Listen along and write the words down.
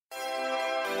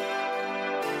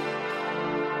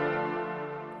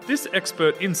This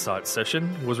Expert Insight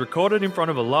session was recorded in front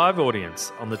of a live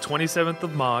audience on the 27th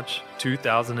of March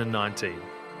 2019.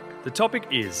 The topic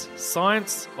is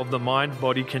Science of the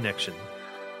Mind-Body Connection.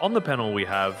 On the panel we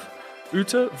have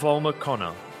Ute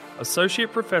Vollmer-Connor, Associate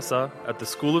Professor at the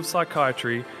School of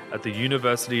Psychiatry at the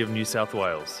University of New South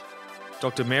Wales.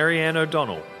 Dr. Marianne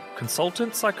O'Donnell,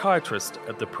 Consultant Psychiatrist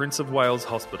at the Prince of Wales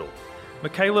Hospital.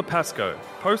 Michaela Pascoe,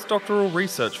 Postdoctoral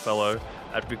Research Fellow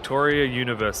at Victoria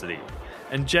University.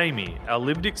 And Jamie, our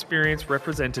lived experience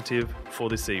representative for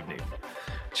this evening.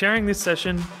 Chairing this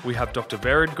session, we have Dr.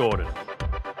 Vered Gordon.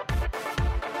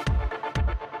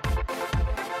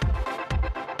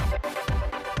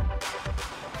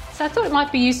 So I thought it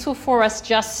might be useful for us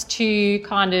just to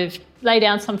kind of lay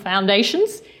down some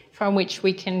foundations from which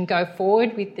we can go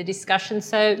forward with the discussion.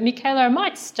 So Michaela, I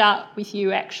might start with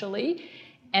you actually,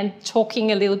 and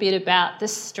talking a little bit about the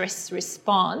stress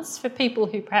response for people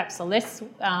who perhaps are less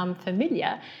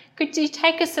familiar. Could you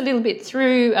take us a little bit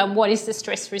through what is the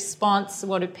stress response,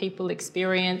 what do people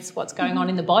experience, what's going on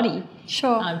in the body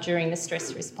during the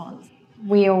stress response?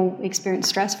 We all experience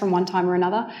stress from one time or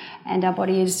another, and our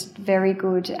body is very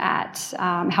good at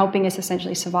helping us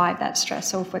essentially survive that stress.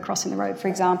 So if we're crossing the road, for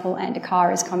example, and a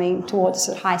car is coming towards us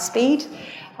at high speed,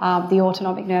 the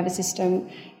autonomic nervous system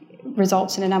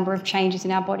results in a number of changes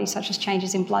in our body, such as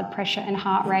changes in blood pressure and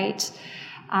heart rate,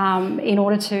 in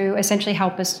order to essentially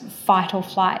help us fight or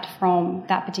flight from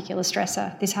that particular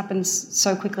stressor. This happens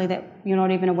so quickly that you're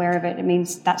not even aware of it. It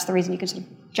means that's the reason you can sort of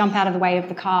jump out of the way of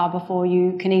the car before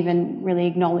you can even really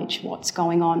acknowledge what's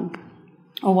going on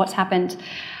or what's happened.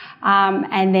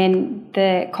 And then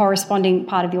the corresponding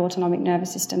part of the autonomic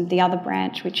nervous system, the other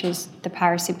branch, which is the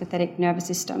parasympathetic nervous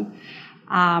system,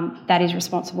 that is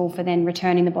responsible for then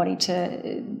returning the body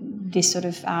to this sort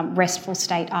of restful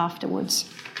state afterwards.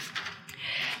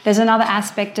 There's another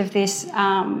aspect of this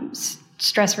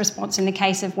stress response in the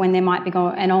case of when there might be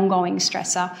an ongoing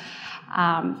stressor.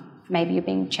 Maybe you're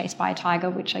being chased by a tiger,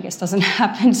 which I guess doesn't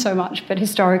happen so much, but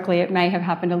historically it may have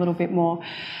happened a little bit more.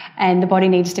 And the body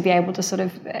needs to be able to sort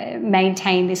of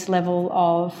maintain this level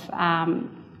of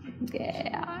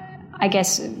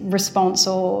response,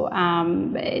 or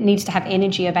it needs to have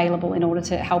energy available in order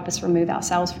to help us remove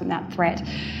ourselves from that threat.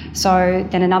 So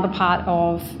then another part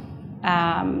of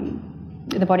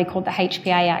the body called the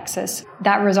HPA axis,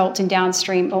 that results in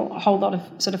downstream a whole lot of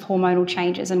sort of hormonal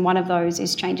changes, and one of those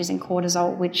is changes in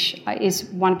cortisol, which is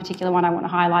one particular one I want to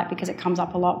highlight because it comes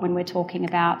up a lot when we're talking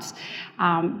about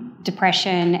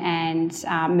depression and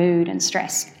mood and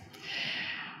stress.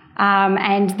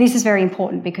 And this is very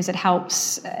important because it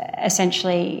helps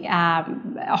essentially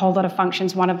a whole lot of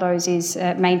functions. One of those is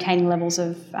maintaining levels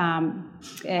of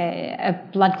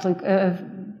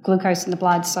glucose in the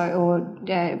blood, or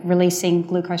releasing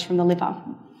glucose from the liver,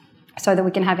 so that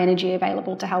we can have energy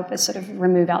available to help us sort of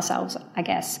remove ourselves, I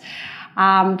guess.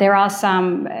 There are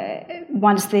some,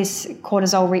 once this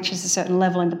cortisol reaches a certain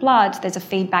level in the blood, there's a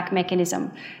feedback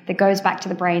mechanism that goes back to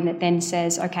the brain that then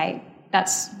says, okay,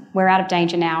 we're out of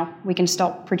danger now. We can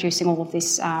stop producing all of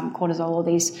this cortisol or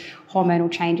these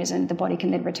hormonal changes, and the body can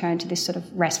then return to this sort of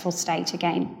restful state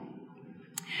again.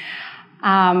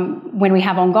 When we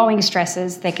have ongoing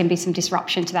stresses, there can be some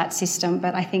disruption to that system,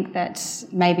 but I think that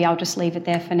maybe I'll just leave it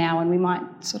there for now, and we might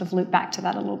sort of loop back to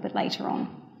that a little bit later on.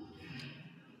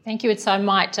 Thank you. So I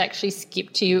might actually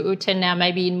skip to you, Ute, now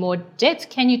maybe in more depth.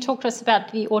 Can you talk to us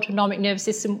about the autonomic nervous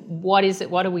system? What is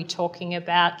it? What are we talking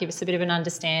about? Give us a bit of an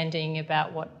understanding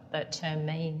about what that term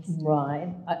means.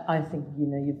 Right. I think,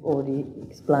 you've already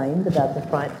explained about the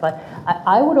fright fight.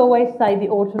 I would always say the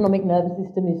autonomic nervous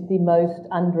system is the most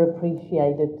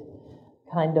underappreciated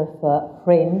kind of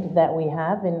friend that we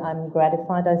have, and I'm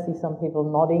gratified I see some people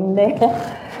nodding there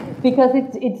because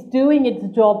it's doing its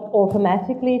job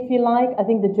automatically, if you like. I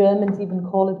think the Germans even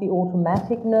call it the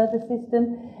automatic nervous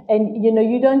system, and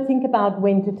you don't think about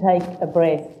when to take a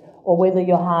breath, or whether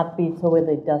your heart beats or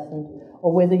whether it doesn't,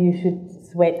 or whether you should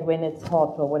sweat when it's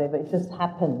hot or whatever. It just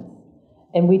happens,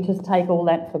 and we just take all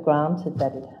that for granted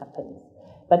that it happens.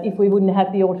 But if we wouldn't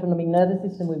have the autonomic nervous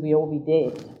system, we'd all be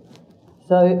dead.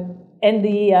 So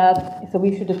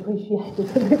we should appreciate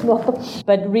it a bit more.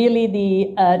 But really,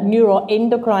 the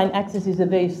neuroendocrine axis is a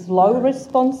very slow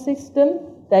response system.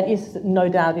 That is no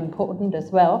doubt important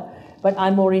as well. But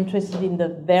I'm more interested in the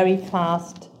very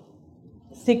fast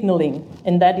signaling,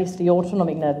 and that is the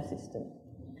autonomic nervous system.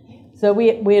 So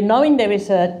we're knowing there is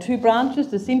two branches,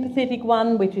 the sympathetic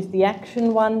one, which is the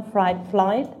action one, fight,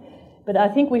 flight. But I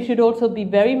think we should also be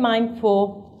very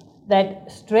mindful that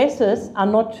stressors are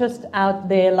not just out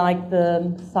there like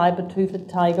the saber-toothed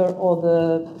tiger or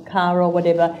the car or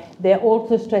whatever. They're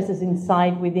also stressors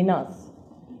inside within us.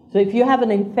 So if you have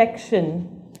an infection,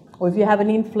 or if you have an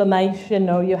inflammation,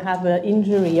 or you have an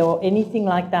injury, or anything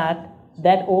like that,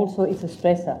 that also is a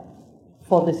stressor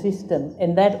for the system,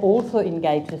 and that also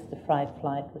engages the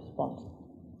fight-flight response.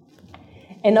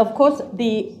 And of course,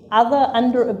 the other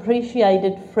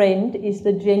underappreciated friend is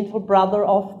the gentle brother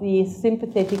of the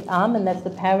sympathetic arm, and that's the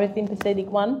parasympathetic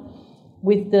one,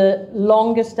 with the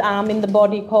longest arm in the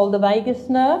body called the vagus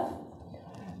nerve.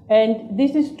 And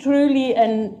this is truly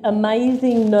an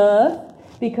amazing nerve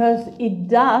because it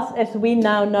does, as we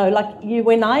now know,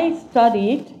 when I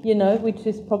studied, which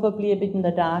is probably a bit in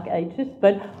the dark ages,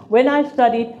 but when I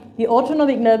studied, the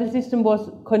autonomic nervous system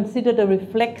was considered a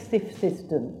reflexive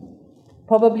system.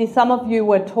 Probably some of you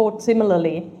were taught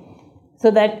similarly.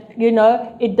 So that,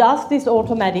 it does this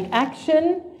automatic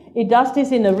action, it does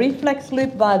this in a reflex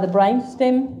loop via the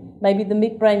brainstem, maybe the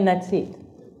midbrain, that's it.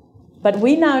 But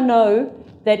we now know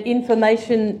that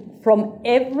information from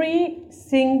every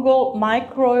single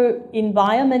micro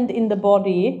environment in the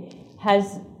body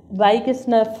has vagus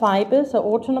nerve fibers or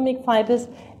autonomic fibers,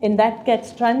 and that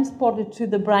gets transported to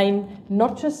the brain,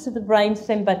 not just to the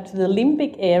brainstem, but to the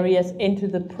limbic areas and to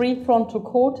the prefrontal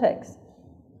cortex.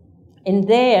 And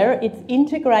there, it's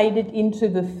integrated into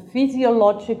the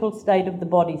physiological state of the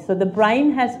body. So the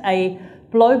brain has a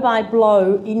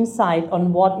blow-by-blow insight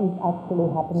on what is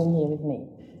actually happening here with me.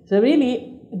 So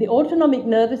really, the autonomic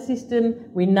nervous system,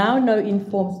 we now know,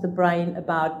 informs the brain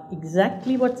about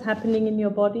exactly what's happening in your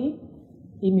body,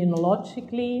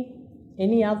 immunologically,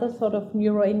 any other sort of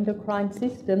neuroendocrine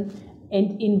system,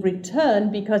 and in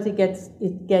return, because it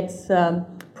gets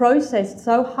processed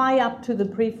so high up to the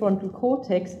prefrontal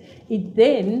cortex, it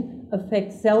then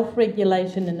affects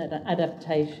self-regulation and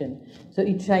adaptation. So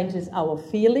it changes our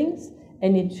feelings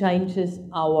and it changes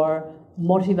our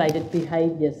motivated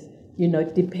behaviors,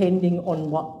 depending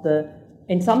on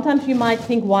and sometimes you might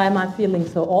think, why am I feeling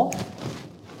so off?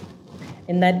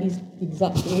 And that is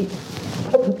exactly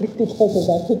probably because of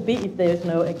that. Could be if there's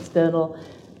no external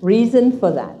reason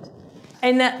for that.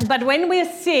 But when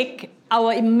we're sick,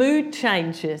 our mood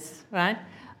changes, right?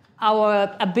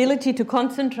 Our ability to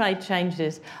concentrate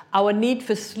changes. Our need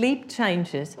for sleep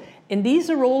changes. And these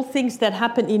are all things that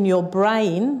happen in your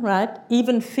brain, right?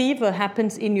 Even fever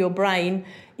happens in your brain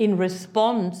in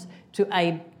response to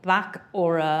a bug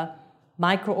or a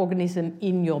microorganism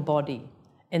in your body.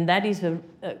 And that is a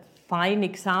fine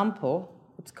example.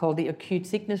 It's called the acute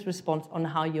sickness response, on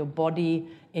how your body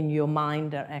and your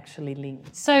mind are actually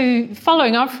linked. So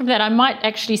following on from that, I might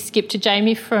actually skip to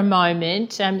Jamie for a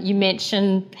moment. You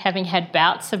mentioned having had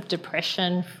bouts of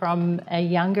depression from a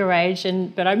younger age,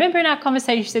 but I remember in our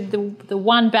conversation you said the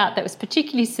one bout that was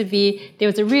particularly severe, there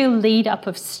was a real lead up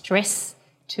of stress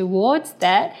towards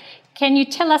that. Can you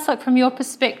tell us, from your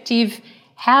perspective,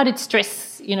 how did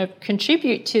stress,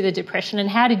 contribute to the depression, and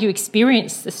how did you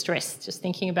experience the stress? Just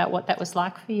thinking about what that was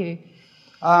like for you.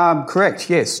 Correct.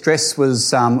 Yes, stress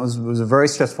was a very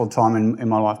stressful time in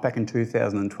my life back in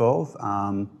 2012.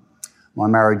 My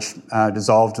marriage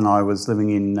dissolved, and I was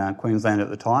living in Queensland at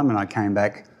the time, and I came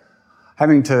back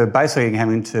having to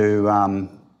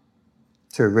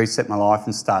reset my life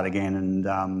and start again, and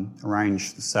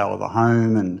arrange the sale of the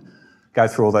home and go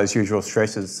through all those usual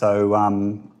stresses. So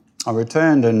I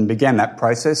returned and began that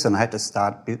process, and I had to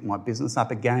start my business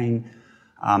up again.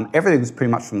 Everything was pretty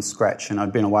much from scratch, and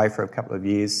I'd been away for a couple of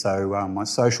years, so my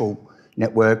social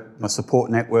network, my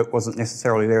support network wasn't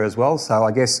necessarily there as well. So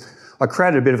I guess I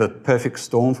created a bit of a perfect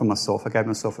storm for myself. I gave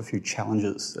myself a few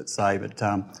challenges, let's say, but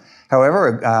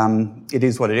however, it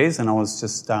is what it is, and I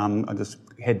just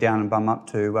head down and bum up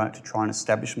to try and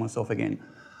establish myself again.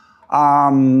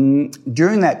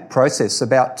 During that process,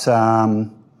 about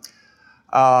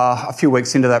a few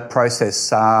weeks into that process,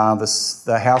 the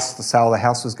sale of the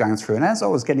house was going through, and as I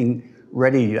was getting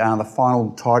ready, the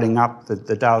final tidying up, the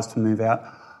day was to move out,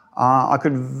 I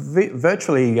could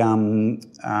virtually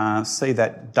see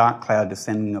that dark cloud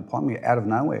descending upon me out of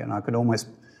nowhere, and I could almost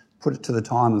put it to the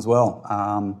time as well.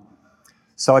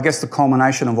 So I guess the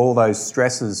culmination of all those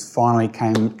stresses finally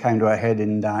came to a head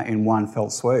in one fell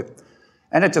swoop,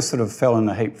 and it just sort of fell in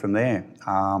a heap from there.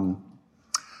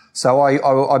 So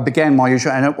I began my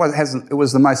usual, and it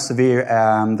was the most severe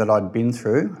that I'd been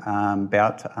through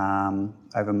bout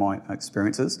over my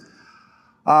experiences.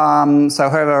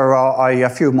 However, a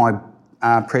few of my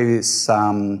previous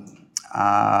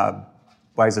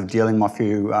ways of dealing, my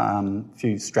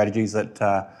few strategies that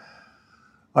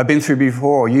I'd been through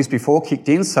before or used before kicked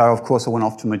in. So of course I went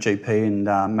off to my GP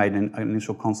and made an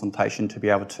initial consultation to be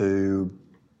able to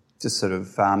just sort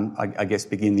of, I guess,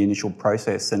 begin the initial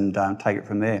process and take it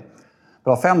from there.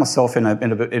 But I found myself in a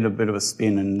bit of a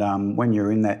spin, and when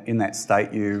you're in that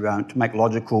state, to make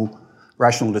logical,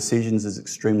 rational decisions is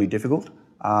extremely difficult.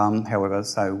 However,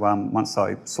 so once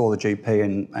I saw the GP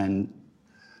and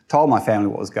told my family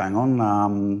what was going on,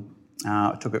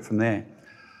 I took it from there.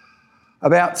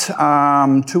 About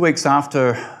 2 weeks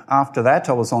after that,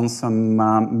 I was on some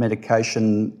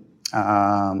medication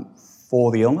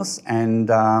for the illness,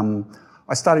 and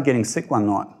I started getting sick one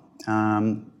night.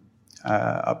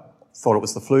 I thought it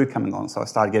was the flu coming on, so I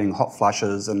started getting hot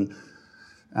flushes and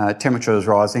temperature was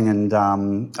rising, and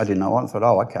I didn't know what. I thought,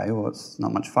 oh, okay, well, it's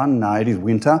not much fun. It is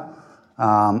winter,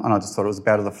 and I just thought it was a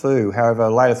bout of the flu. However,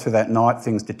 later through that night,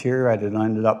 things deteriorated, and I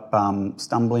ended up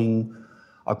stumbling.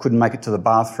 I couldn't make it to the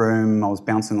bathroom. I was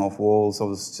bouncing off walls. I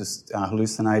was just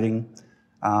hallucinating.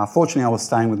 Fortunately, I was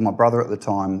staying with my brother at the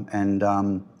time, and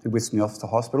he whisked me off to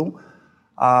hospital.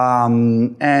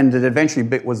 And it eventually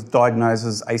was diagnosed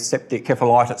as aseptic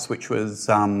cephalitis, which was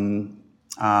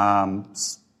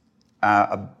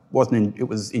it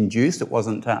was induced. It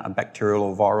wasn't a bacterial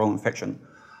or viral infection.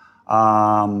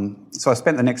 So I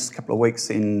spent the next couple of weeks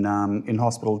in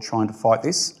hospital trying to fight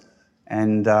this.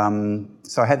 And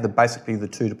so I had basically the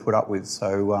two to put up with.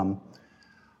 So,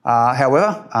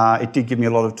 however, it did give me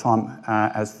a lot of time,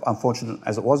 as unfortunate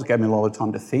as it was, it gave me a lot of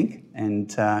time to think and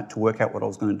to work out what I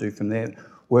was going to do from there,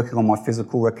 working on my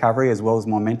physical recovery as well as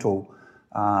my mental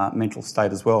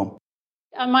state as well.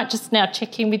 I might just now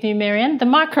check in with you, Marianne. The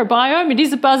microbiome, it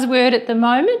is a buzzword at the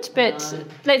moment, but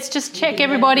let's just check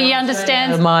everybody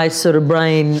understands. My sort of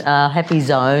brain happy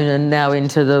zone, and now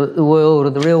into the world,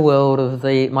 of the real world of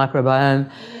the microbiome.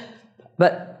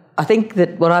 But I think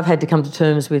that what I've had to come to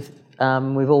terms with,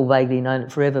 we've all vaguely known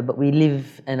it forever, but we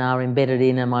live and are embedded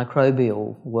in a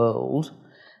microbial world.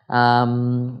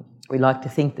 We like to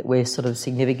think that we're sort of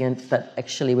significant, but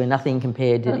actually we're nothing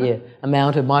compared to the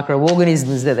amount of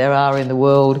microorganisms that there are in the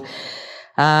world.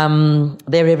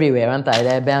 They're everywhere, aren't they?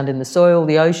 They abound in the soil,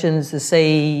 the oceans, the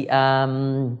sea.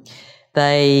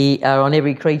 They are on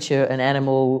every creature and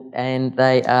animal, and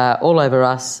they are all over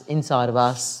us, inside of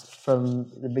us, from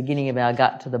the beginning of our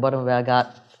gut to the bottom of our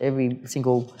gut. Every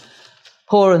single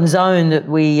pore and zone that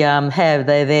we have,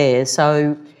 they're there.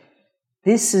 So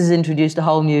this has introduced a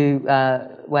whole new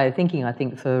way of thinking, I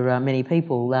think, for many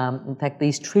people. In fact,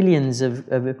 these trillions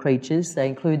of creatures, they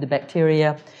include the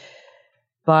bacteria,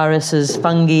 viruses,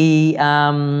 fungi.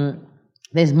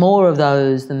 There's more of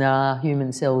those than there are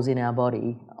human cells in our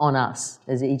body, on us,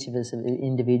 as each of us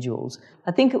individuals.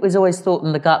 I think it was always thought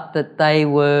in the gut that they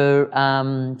were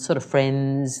sort of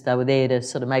friends. They were there to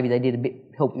sort of, maybe they did a bit,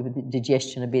 help you with the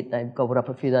digestion a bit. They gobbled up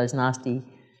a few of those nasty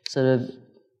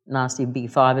big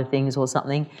fibre things or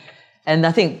something. And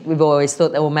I think we've always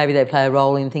thought that, well, maybe they play a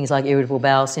role in things like irritable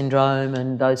bowel syndrome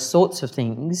and those sorts of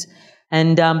things.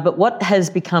 And but what has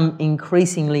become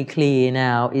increasingly clear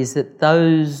now is that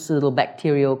those little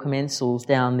bacterial commensals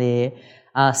down there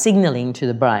are signalling to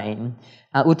the brain.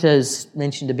 Uta's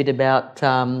mentioned a bit about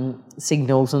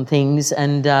signals and things,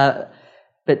 and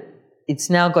but it's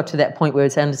now got to that point where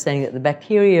it's understanding that the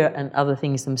bacteria and other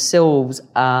things themselves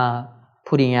are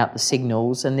putting out the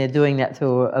signals, and they're doing that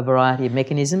through a variety of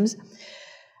mechanisms.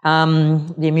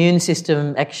 The immune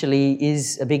system actually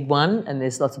is a big one, and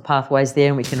there's lots of pathways there,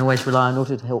 and we can always rely on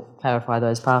Uta to help clarify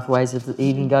those pathways if the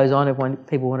evening goes on, if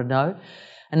people want to know.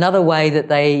 Another way that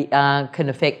they can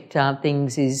affect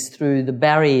things is through the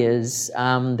barriers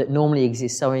that normally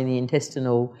exist. So in the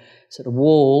intestinal sort of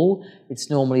wall, it's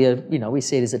normally we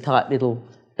see it as a tight little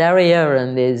barrier,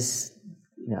 and there's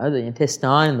the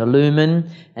intestine and the lumen,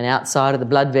 and outside of the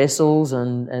blood vessels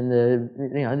and the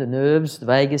the nerves, the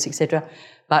vagus, etc.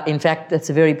 But in fact, it's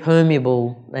a very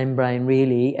permeable membrane,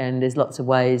 really, and there's lots of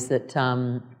ways that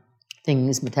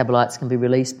metabolites can be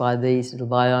released by these little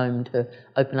biome to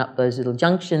open up those little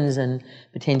junctions and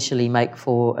potentially make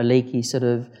for a leaky sort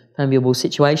of permeable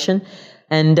situation.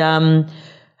 And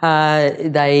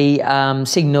they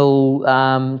signal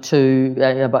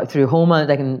through hormone.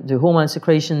 They can do hormone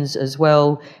secretions as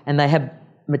well, and they have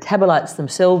metabolites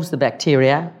themselves, the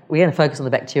bacteria. We're going to focus on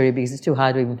the bacteria because it's too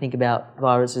hard to even think about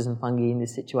viruses and fungi in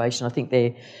this situation. I think they're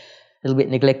a little bit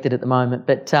neglected at the moment.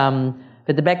 But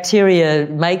the bacteria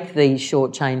make these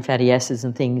short-chain fatty acids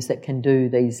and things that can do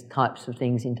these types of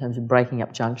things in terms of breaking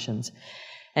up junctions.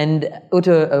 And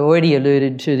Uta already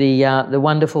alluded to the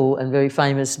wonderful and very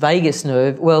famous vagus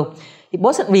nerve. Well, it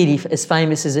wasn't really as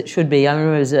famous as it should be. I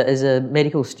remember as a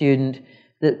medical student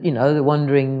that, the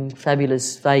wandering,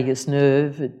 fabulous vagus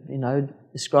nerve, it,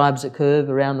 describes a curve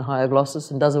around the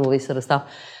hyoglossus and does all this sort of stuff.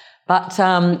 But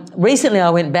recently I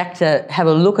went back to have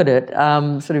a look at it,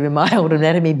 sort of in my old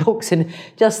anatomy books, and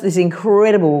just this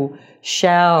incredible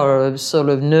shower of sort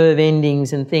of nerve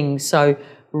endings and things. So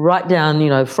right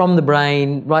down, from the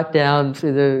brain, right down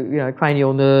through the,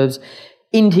 cranial nerves,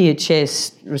 into your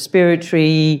chest,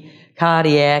 respiratory,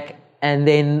 cardiac, and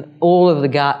then all of the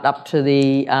gut up to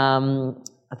the,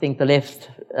 I think the left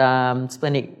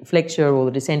splenic flexure or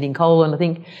the descending colon, I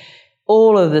think,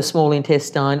 all of the small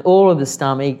intestine, all of the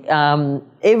stomach,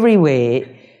 everywhere.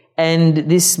 And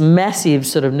this massive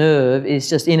sort of nerve is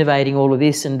just innervating all of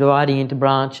this and dividing into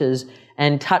branches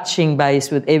and touching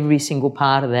base with every single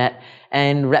part of that.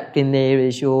 And wrapped in there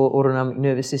is your autonomic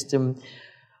nervous system,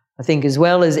 I think, as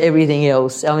well as everything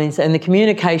else. I mean, and the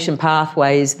communication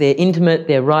pathways, they're intimate,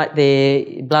 they're right there,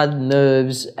 blood,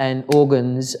 nerves and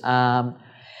organs.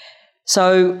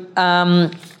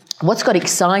 What's got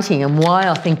exciting and why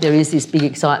I think there is this big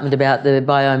excitement about the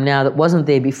biome now that wasn't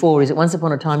there before is that once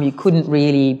upon a time you couldn't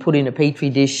really put in a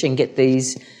petri dish and get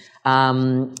these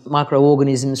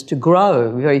microorganisms to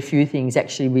grow. Very few things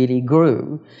actually really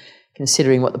grew,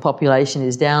 considering what the population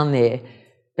is down there.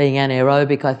 Being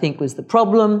anaerobic, I think, was the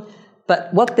problem.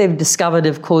 But what they've discovered,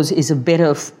 of course, is a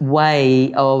better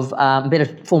way of, better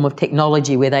form of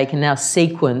technology where they can now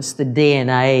sequence the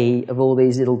DNA of all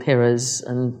these little terrors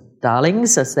and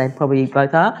darlings, as they probably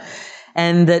both are.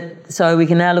 And so we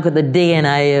can now look at the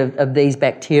DNA of these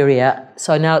bacteria.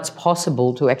 So now it's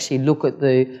possible to actually look at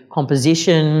the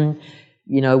composition,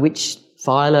 which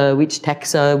phyla, which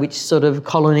taxa, which sort of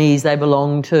colonies they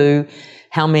belong to,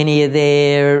 how many are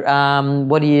there, and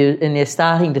they're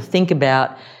starting to think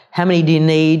about how many do you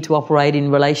need to operate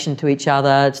in relation to each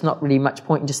other. It's not really much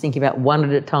point in just thinking about one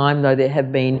at a time, though there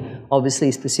have been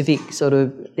obviously specific sort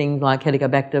of things like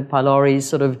Helicobacter pylori,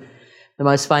 sort of the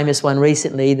most famous one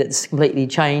recently that's completely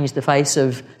changed the face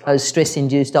of those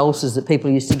stress-induced ulcers that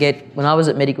people used to get when I was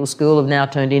at medical school have now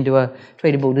turned into a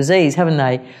treatable disease, haven't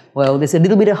they? Well, there's a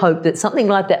little bit of hope that something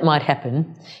like that might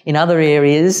happen in other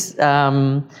areas.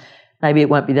 Maybe it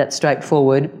won't be that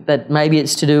straightforward, but maybe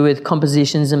it's to do with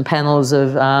compositions and panels of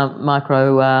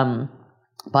microbiota.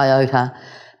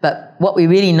 But what we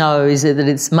really know is that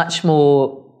it's much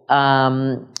more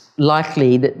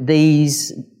likely that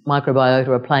these microbiota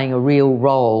are playing a real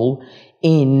role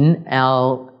in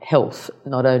our health,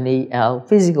 not only our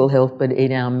physical health, but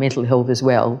in our mental health as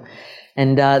well.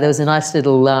 And there was a nice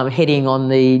little heading on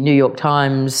the New York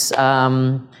Times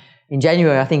in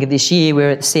January, I think, of this year,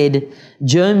 where it said,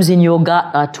 "Germs in your gut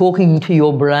are talking to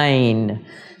your brain.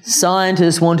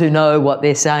 Scientists want to know what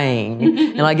they're saying."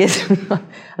 And I guess, I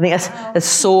think that's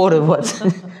sort of what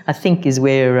I think is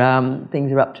where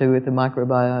things are up to with the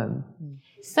microbiome.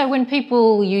 So when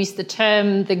people use the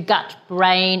term the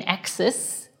gut-brain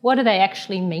axis, what are they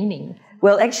actually meaning?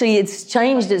 Well, actually, it's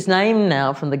changed its name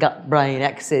now from the gut-brain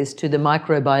axis to the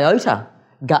microbiota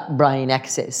gut-brain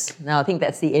axis. Now, I think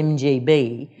that's the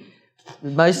MGB.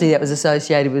 Mostly that was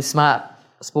associated with smart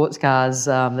sports cars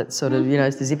that sort of,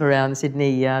 used to zip around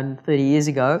Sydney 30 years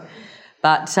ago.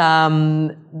 But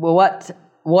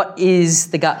what is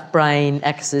the gut-brain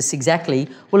axis exactly?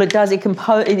 Well, it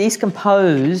is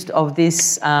composed of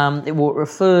this, it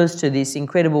refers to this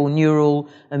incredible neural,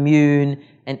 immune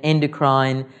and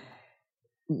endocrine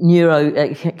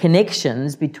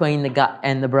connections between the gut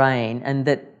and the brain, and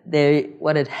that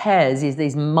what it has is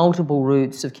these multiple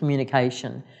routes of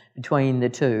communication between the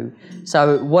two.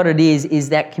 So what it is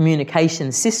that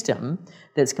communication system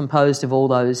that's composed of all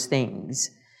those things.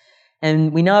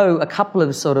 And we know a couple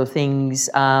of sort of things.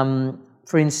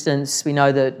 For instance, we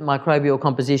know that microbial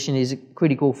composition is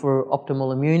critical for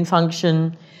optimal immune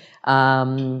function.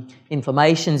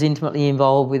 Inflammation's intimately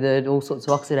involved with it, all sorts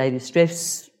of oxidative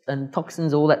stress and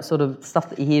toxins, all that sort of stuff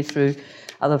that you hear through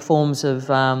other forms of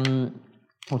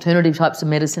alternative types of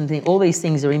medicine. All these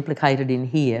things are implicated in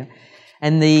here.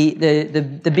 And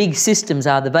the big systems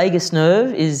are the vagus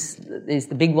nerve is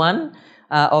the big one,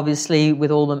 obviously,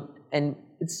 with all them, and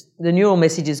the neural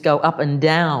messages go up and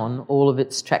down all of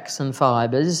its tracts and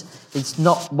fibres. It's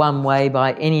not one way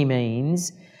by any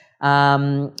means.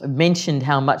 I've mentioned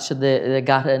how much of the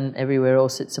gut and everywhere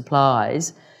else it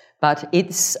supplies, but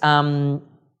it's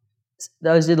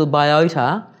those little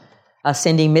biota are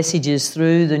sending messages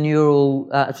through the neural,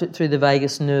 through the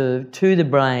vagus nerve to the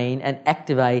brain and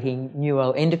activating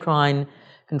neuroendocrine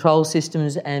control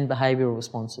systems and behavioural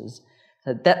responses.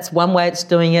 So that's one way it's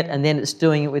doing it, and then it's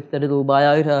doing it with the little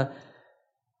biota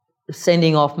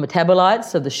sending off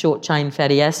metabolites of the short-chain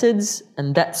fatty acids,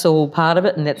 and that's all part of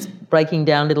it, and that's breaking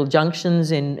down little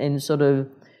junctions in sort of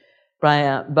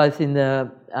brain, both in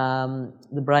the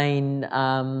brain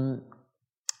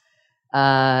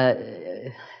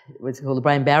what's it called, the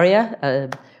brain barrier,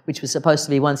 which was supposed to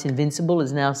be once invincible,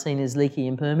 is now seen as leaky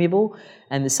impermeable,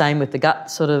 and the same with the gut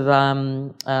sort of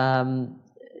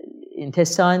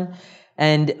intestine.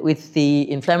 And with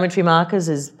the inflammatory markers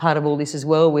as part of all this as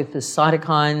well, with the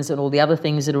cytokines and all the other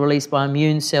things that are released by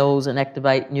immune cells and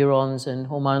activate neurons and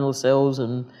hormonal cells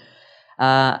and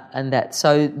that.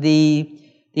 So the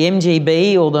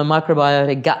MGB, or the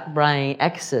microbiota gut-brain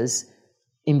axis,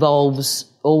 involves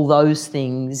all those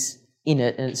things in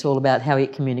it, and it's all about how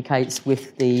it communicates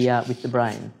with the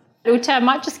brain. Uta, I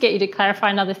might just get you to clarify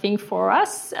another thing for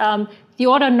us. The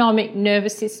autonomic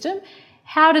nervous system,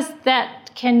 how does that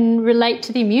can relate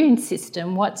to the immune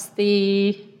system? What's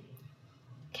the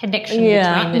connection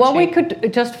between the well, two? we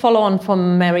could just follow on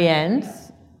from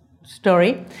Marianne's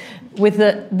story with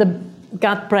the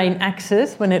gut-brain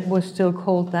axis, when it was still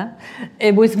called that.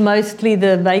 It was mostly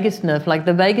the vagus nerve. Like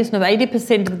the vagus nerve,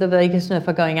 80% of the vagus nerve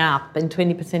are going up and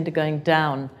 20% are going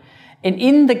down. And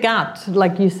in the gut,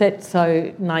 like you said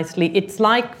so nicely, it's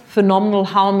like phenomenal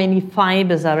how many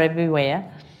fibers are everywhere.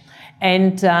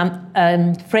 And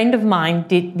a friend of mine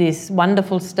did this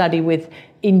wonderful study with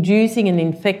inducing an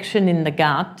infection in the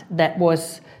gut that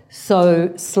was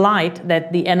so slight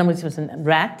that the animals,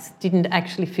 rats, didn't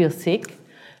actually feel sick,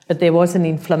 but there was an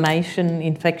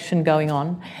infection going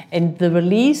on. And the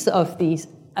release of these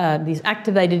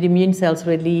activated immune cells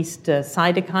released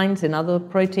cytokines and other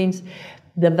proteins.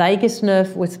 The vagus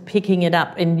nerve was picking it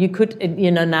up, and you could,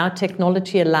 now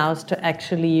technology allows to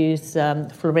actually use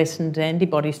fluorescent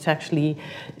antibodies to actually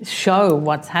show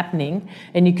what's happening.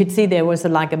 And you could see there was a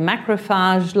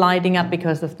macrophage lighting up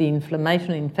because of the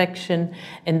inflammation, infection,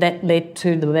 and that led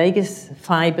to the vagus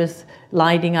fibers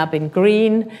lighting up in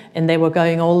green, and they were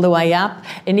going all the way up.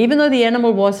 And even though the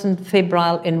animal wasn't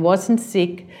febrile and wasn't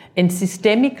sick, and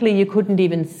systemically you couldn't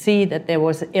even see that there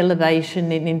was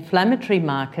elevation in inflammatory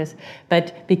markers,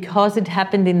 but because it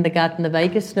happened in the gut and the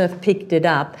vagus nerve picked it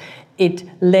up, it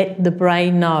let the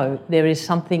brain know there is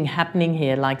something happening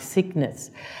here, like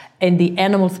sickness. And the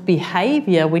animal's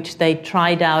behavior, which they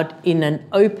tried out in an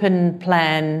open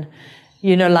plan,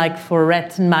 like for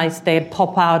rats and mice, they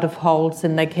pop out of holes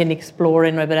and they can explore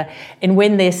and whatever. And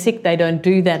when they're sick, they don't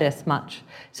do that as much.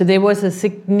 So there was a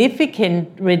significant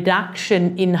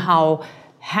reduction in how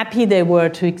happy they were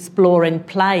to explore and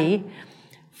play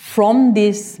from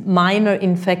this minor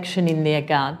infection in their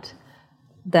gut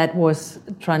that was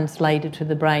translated to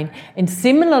the brain. And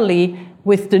similarly,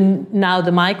 with now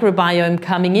the microbiome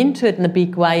coming into it in a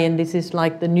big way, and this is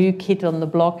like the new kid on the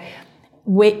block,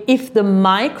 where if the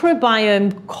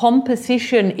microbiome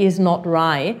composition is not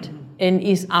right and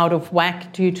is out of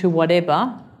whack due to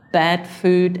whatever, bad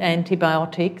food,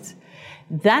 antibiotics,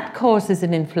 that causes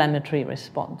an inflammatory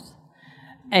response.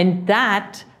 And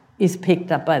that is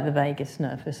picked up by the vagus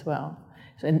nerve as well.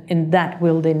 And that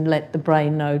will then let the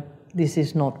brain know this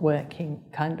is not working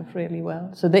kind of really well.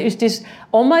 So there is this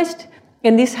almost,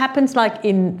 and this happens like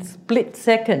in split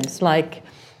seconds, like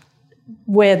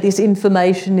where this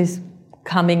information is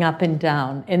coming up and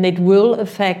down, and it will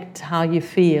affect how you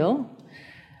feel.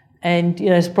 And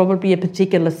there's probably a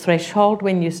particular threshold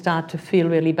when you start to feel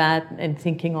really bad and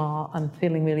thinking, oh, I'm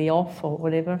feeling really off, or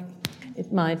whatever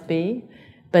it might be.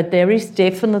 But there is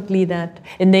definitely that.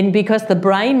 And then because the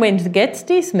brain, when it gets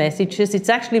these messages, it's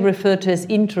actually referred to as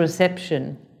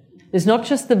interoception. There's not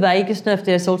just the vagus nerve,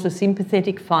 there's also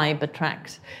sympathetic fiber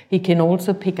tracts. He can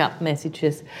also pick up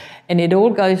messages. And it all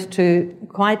goes to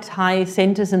quite high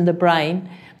centers in the brain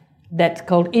that's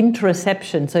called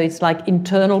interoception. So it's like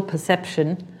internal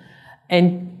perception.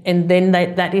 And then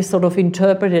that is sort of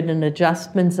interpreted and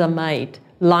adjustments are made,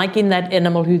 like in that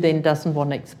animal who then doesn't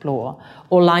want to explore.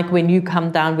 Or like when you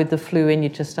come down with the flu and you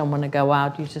just don't want to go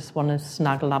out, you just want to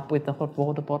snuggle up with the hot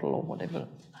water bottle or whatever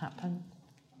happens.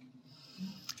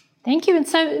 Thank you. And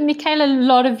so, Michaela, a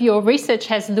lot of your research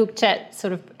has looked at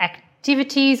sort of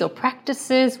activities or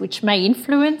practices which may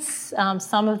influence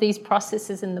some of these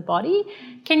processes in the body.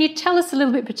 Can you tell us a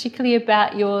little bit particularly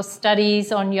about your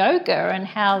studies on yoga and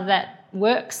how that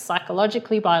works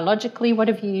psychologically, biologically? What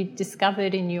have you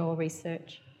discovered in your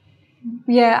research?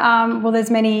 Yeah, well, there's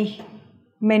many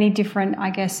different,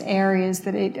 areas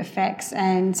that it affects,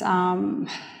 and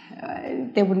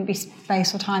there wouldn't be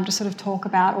space or time to sort of talk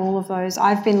about all of those.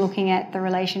 I've been looking at the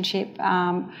relationship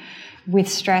with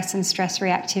stress and stress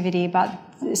reactivity, but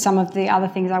some of the other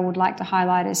things I would like to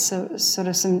highlight is sort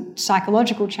of some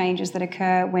psychological changes that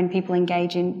occur when people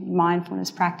engage in mindfulness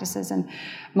practices. And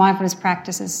mindfulness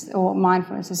practices, or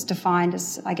mindfulness is defined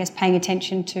as, paying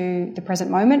attention to the present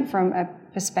moment from a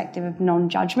perspective of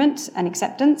non-judgment and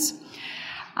acceptance.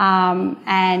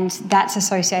 And that's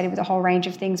associated with a whole range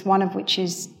of things, one of which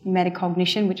is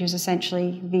metacognition, which is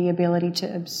essentially the ability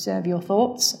to observe your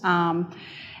thoughts.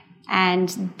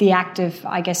 And the act of,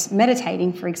 I guess,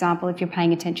 meditating, for example, if you're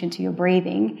paying attention to your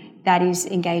breathing, that is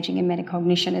engaging in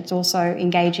metacognition. It's also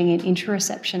engaging in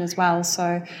interoception as well.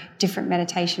 So different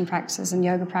meditation practices and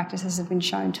yoga practices have been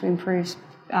shown to improve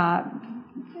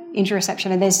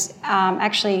interoception. And there's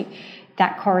actually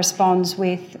that corresponds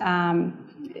with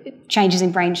changes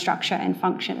in brain structure and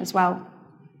function as well.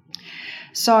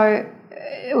 So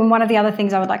one of the other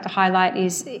things I would like to highlight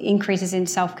is increases in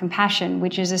self-compassion,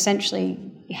 which is essentially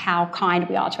how kind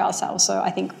we are to ourselves. So I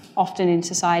think often in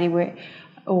society we're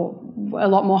a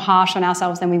lot more harsh on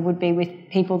ourselves than we would be with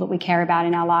people that we care about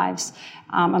in our lives,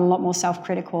 and a lot more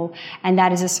self-critical. And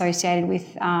that is associated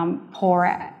with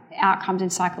poor outcomes in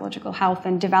psychological health,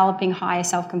 and developing higher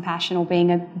self-compassion or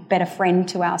being a better friend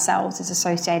to ourselves is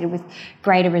associated with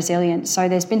greater resilience. So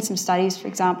there's been some studies, for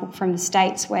example, from the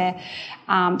States where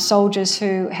soldiers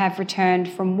who have returned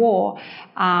from war,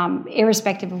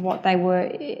 irrespective of what they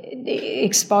were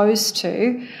exposed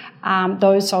to,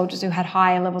 those soldiers who had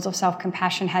higher levels of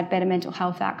self-compassion had better mental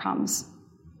health outcomes.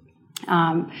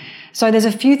 So there's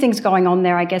a few things going on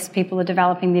there. I guess people are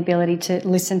developing the ability to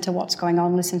listen to what's going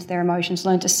on, listen to their emotions,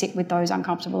 learn to sit with those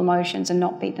uncomfortable emotions and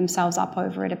not beat themselves up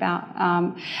over it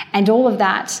and all of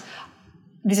that.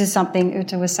 This is something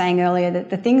Uta was saying earlier,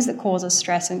 that the things that cause us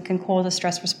stress and can cause a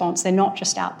stress response, they're not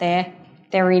just out there,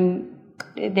 they're in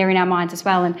our minds as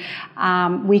well.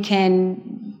 And we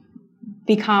can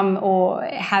become or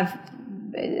have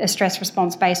a stress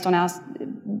response based on our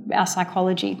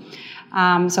psychology.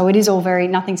 So it is all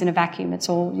nothing's in a vacuum. It's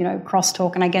all,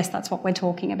 crosstalk, and I guess that's what we're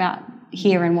talking about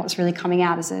here and what's really coming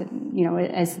out as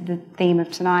as the theme of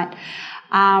tonight.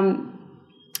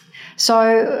 Some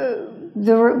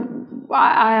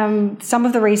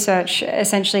of the research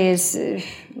essentially is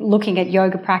looking at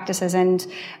yoga practices and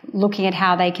looking at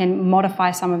how they can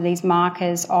modify some of these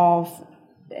markers of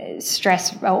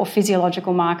stress or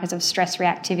physiological markers of stress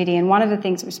reactivity. And one of the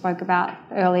things we spoke about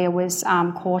earlier was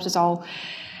cortisol.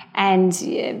 And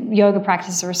yoga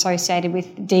practices are associated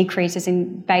with decreases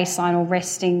in baseline or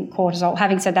resting cortisol.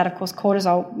 Having said that, of course,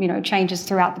 cortisol, changes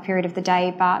throughout the period of the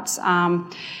day, but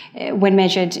when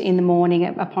measured in the morning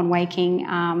upon waking,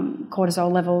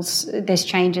 cortisol levels, there's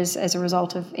changes as a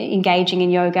result of engaging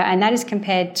in yoga, and that is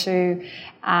compared to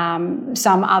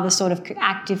some other sort of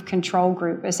active control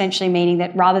group, essentially meaning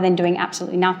that rather than doing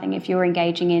absolutely nothing, if you're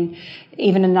engaging in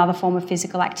even another form of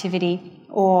physical activity,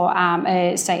 or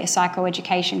say a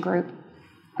psychoeducation group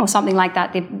or something like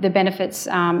that, the benefits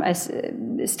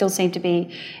still seem to be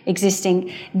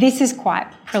existing. This is quite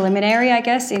preliminary, I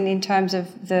guess, in terms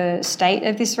of the state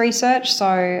of this research.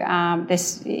 So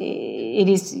it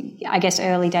is, I guess,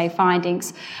 early day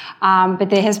findings. But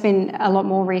there has been a lot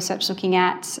more research looking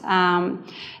at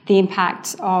the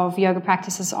impact of yoga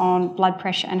practices on blood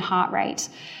pressure and heart rate.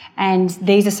 And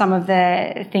these are some of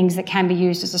the things that can be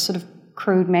used as a sort of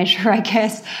crude measure, I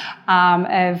guess,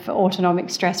 of autonomic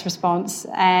stress response,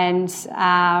 and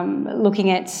looking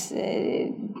at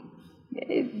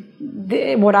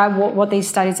what these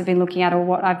studies have been looking at, or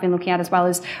what I've been looking at as well,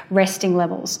 is resting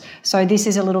levels. So this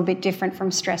is a little bit different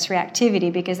from stress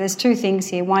reactivity, because there's two things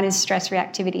here. One is stress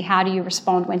reactivity. How do you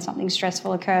respond when something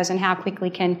stressful occurs, and how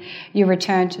quickly can you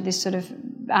return to this sort of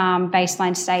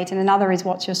baseline state? And another is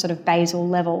what's your sort of basal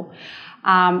level.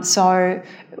 So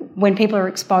when people are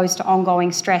exposed to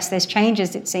ongoing stress, there's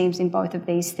changes, it seems, in both of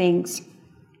these things.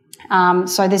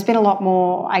 So there's been a lot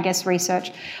more, I guess,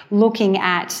 research looking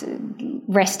at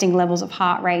resting levels of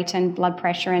heart rate and blood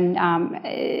pressure, and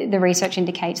the research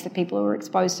indicates that people who are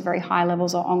exposed to very high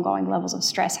levels or ongoing levels of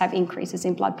stress have increases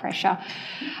in blood pressure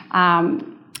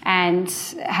and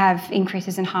have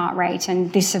increases in heart rate.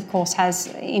 And this, of course,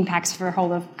 has impacts for a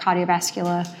whole of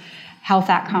cardiovascular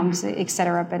health outcomes,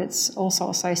 etc., but it's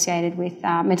also associated with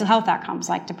mental health outcomes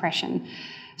like depression.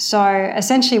 So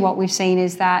essentially what we've seen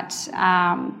is that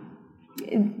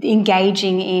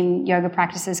engaging in yoga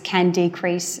practices can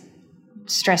decrease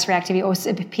stress reactivity, or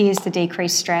it appears to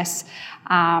decrease stress,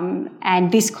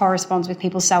 and this corresponds with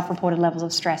people's self-reported levels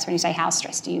of stress. When you say, how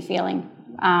stressed are you feeling?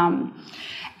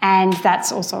 And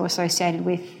that's also associated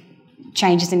with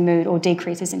changes in mood or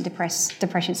decreases in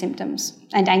depression symptoms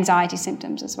and anxiety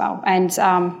symptoms as well. And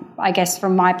I guess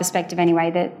from my perspective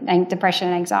anyway, that depression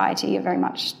and anxiety are very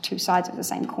much two sides of the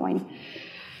same coin.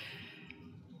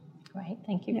 Great,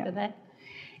 thank you for that.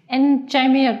 And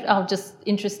Jamie, I'm just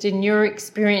interested in your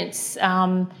experience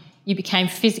you became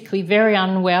physically very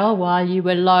unwell while you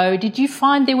were low. Did you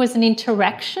find there was an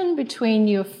interaction between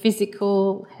your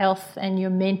physical health and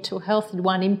your mental health? Did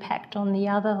one impact on the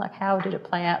other? Like, how did it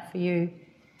play out for you?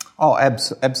 Oh,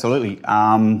 absolutely.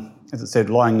 As I said,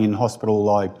 lying in hospital,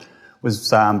 I was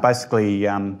basically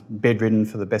bedridden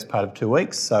for the best part of 2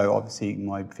 weeks. So obviously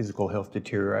my physical health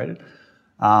deteriorated.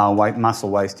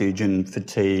 Muscle wastage and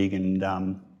fatigue. And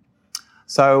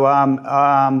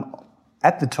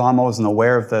at the time I wasn't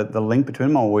aware of the link between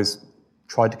them. I always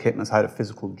tried to keep myself, I had a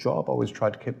physical job. I always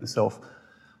tried to keep myself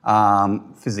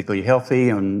physically healthy,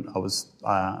 and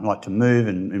I like to move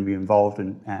and be involved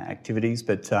in activities.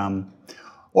 But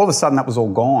all of a sudden that was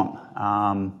all gone.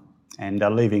 And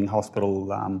leaving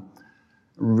hospital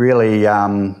really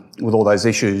with all those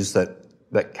issues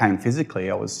that came physically,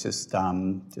 I was just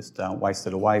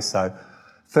wasted away. So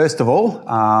first of all,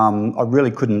 I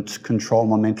really couldn't control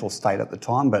my mental state at the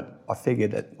time, but I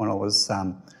figured that when I was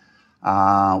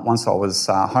once I was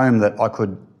home, that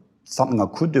something I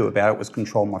could do about it was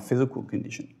control my physical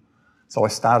condition. So I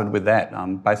started with that,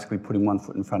 basically putting one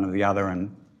foot in front of the other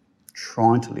and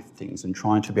trying to lift things and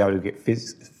trying to be able to get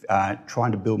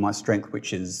trying to build my strength,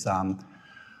 which is, I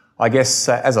guess,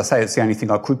 as I say, it's the only thing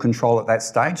I could control at that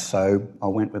stage. So I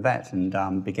went with that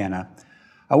and began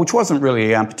which wasn't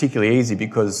really particularly easy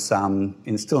because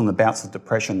still in the bouts of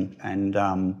depression and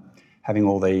having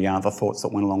all the thoughts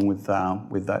that went along with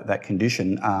that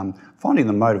condition, finding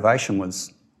the motivation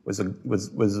wasn't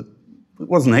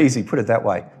easy. Put it that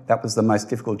way. That was the most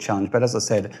difficult challenge. But as I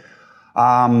said,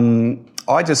 while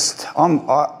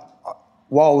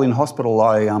in hospital,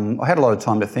 I had a lot of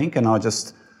time to think, and I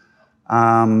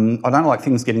don't like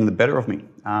things getting the better of me.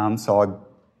 So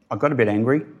I got a bit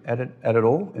angry at it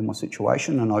all in my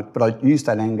situation, but I used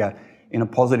that anger in a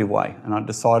positive way. And I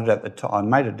decided at the time, I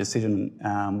made a decision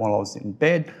while I was in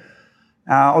bed.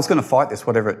 I was going to fight this,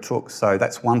 whatever it took. So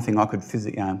that's one thing I could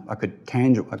physically, I could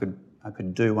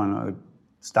do when I would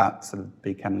start sort of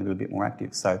becoming a little bit more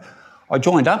active. So I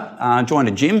joined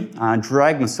a gym,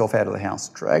 dragged myself out of the house,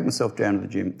 dragged myself down to the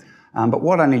gym. But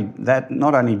not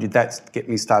only did that get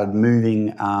me started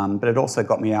moving, but it also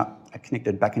got me out,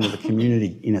 connected back into the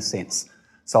community in a sense.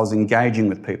 So I was engaging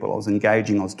with people. I was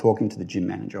talking to the gym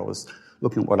manager. I was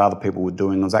looking at what other people were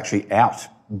doing. I was actually out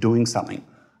doing something.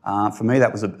 For me,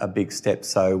 that was a big step.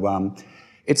 So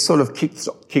it sort of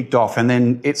kicked off, and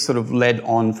then it sort of led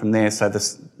on from there. So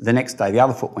the next day, the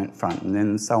other foot went front, and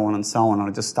then so on and so on. And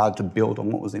I just started to build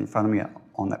on what was in front of me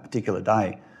on that particular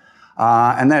day.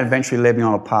 And that eventually led me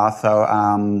on a path. So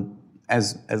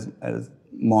as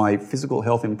my physical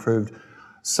health improved,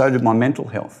 so did my mental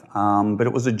health. But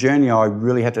it was a journey I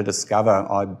really had to discover.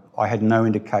 I had no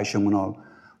indication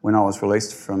when I was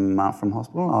released from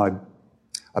hospital.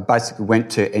 I basically went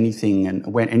to anything and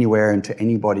went anywhere and to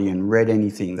anybody and read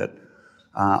anything that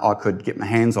I could get my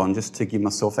hands on just to give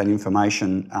myself that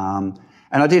information. And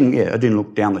I didn't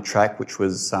look down the track, which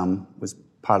was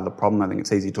part of the problem. I think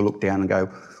it's easy to look down and go,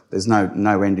 there's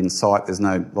no end in sight, there's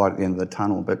no light at the end of the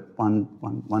tunnel, but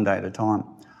one day at a time.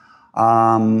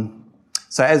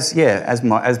 So as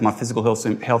my physical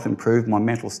health improved, my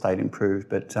mental state improved.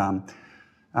 But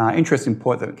interesting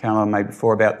point that Caroline made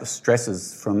before about the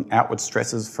outward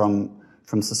stresses from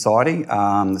society,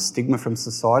 the stigma from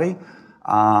society.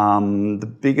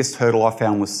 The biggest hurdle I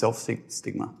found was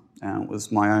self-stigma. It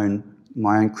was my own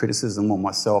criticism on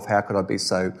myself. How could I be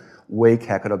so weak?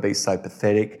 How could I be so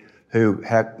pathetic?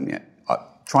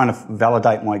 Trying to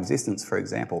validate my existence, for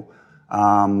example.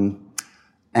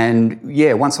 Once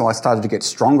I started to get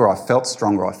stronger, I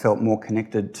felt more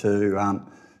connected to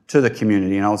the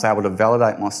community, and I was able to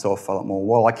validate myself a lot more.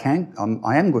 Well,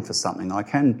 I am good for something. I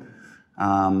can,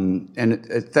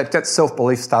 that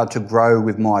self-belief started to grow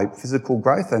with my physical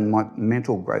growth, and my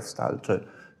mental growth started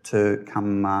to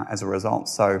come as a result.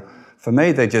 So for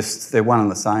me, they're one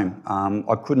and the same.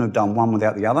 I couldn't have done one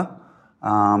without the other.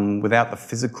 Without the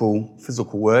physical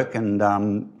work, and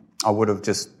I would have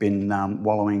just been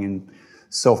wallowing in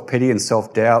self-pity and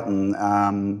self-doubt and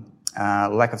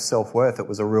lack of self-worth. It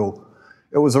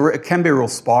can be a real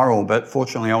spiral, but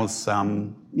fortunately I was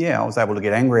able to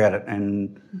get angry at it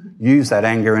and use that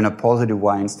anger in a positive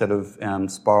way instead of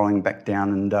spiraling back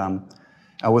down. And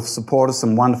with support of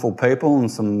some wonderful people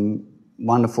and some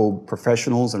wonderful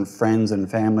professionals and friends and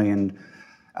family, and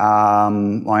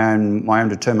my own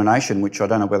determination, which I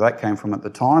don't know where that came from at the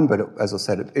time, but as I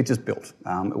said, it just built.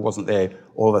 It wasn't there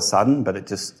all of a sudden, but it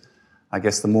just, I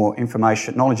guess, the more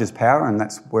information, knowledge is power, and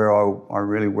that's where I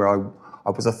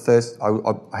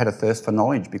had a thirst for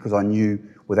knowledge, because I knew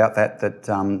without that it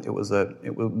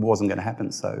wasn't going to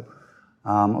happen. So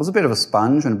I was a bit of a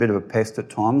sponge and a bit of a pest at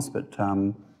times, but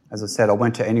As I said, I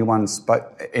went to anywhere and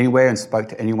spoke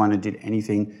to anyone and did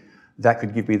anything that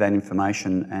could give me that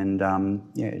information, and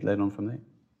it led on from there.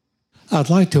 I'd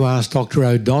like to ask Dr.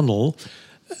 O'Donnell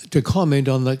to comment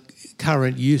on the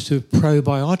current use of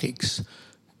probiotics.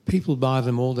 People buy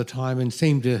them all the time and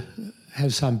seem to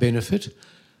have some benefit.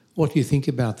 What do you think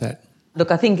about that?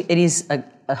 Look, I think it is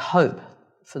a hope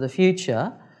for the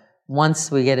future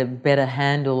once we get a better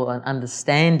handle and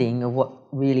understanding of what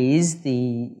really is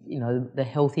the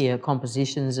healthier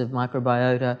compositions of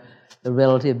microbiota, the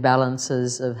relative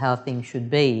balances of how things should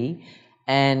be,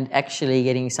 and actually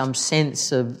getting some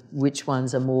sense of which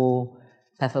ones are more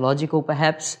pathological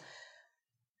perhaps.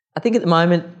 I think at the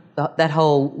moment that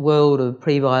whole world of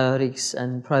prebiotics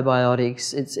and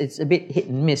probiotics, it's a bit hit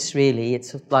and miss really.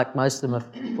 It's like most of them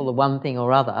are full of one thing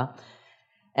or other.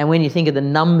 And when you think of the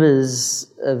numbers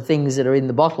of things that are in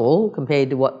the bottle compared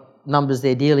to what numbers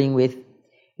they're dealing with,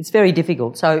 it's very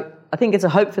difficult. So I think it's a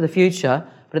hope for the future,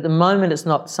 but at the moment it's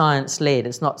not science-led,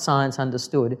 it's not science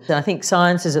understood. And I think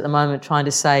science is at the moment trying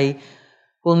to say,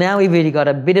 well, now we've really got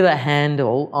a bit of a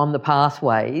handle on the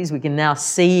pathways. We can now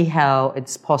see how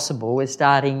it's possible. We're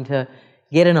starting to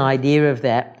get an idea of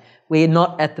that. We're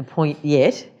not at the point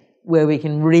yet where we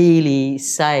can really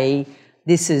say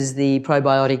this is the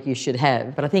probiotic you should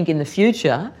have. But I think in the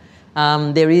future,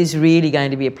 there is really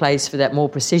going to be a place for that more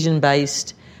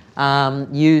precision-based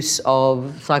use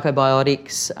of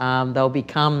psychobiotics. They'll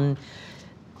become,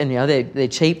 and they're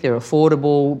cheap, they're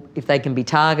affordable. If they can be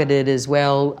targeted as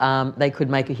well, they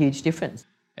could make a huge difference.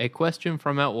 A question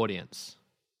from our audience.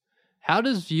 How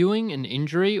does viewing an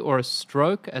injury or a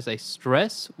stroke as a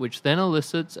stress, which then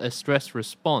elicits a stress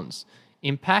response,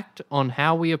 impact on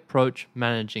how we approach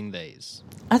managing these?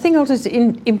 I think also it's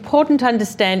important to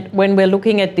understand when we're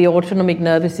looking at the autonomic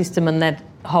nervous system and that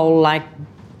whole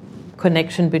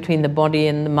connection between the body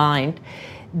and the mind,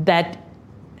 that,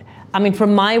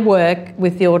 from my work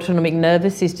with the autonomic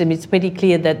nervous system, it's pretty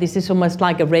clear that this is almost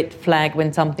like a red flag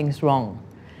when something's wrong.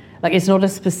 It's not a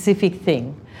specific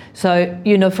thing. So,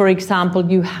 for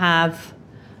example, you have,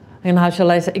 how shall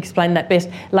I explain that best?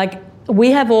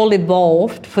 We have all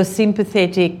evolved for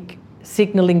sympathetic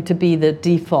signalling to be the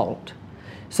default.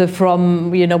 So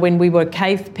from, when we were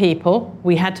cave people,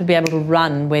 we had to be able to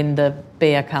run when the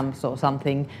bear comes or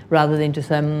something, rather than just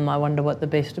say, I wonder what the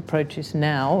best approach is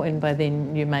now, and by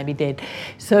then you may be dead.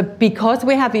 So because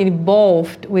we have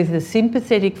evolved with the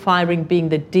sympathetic firing being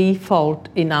the default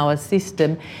in our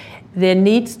system, there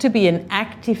needs to be an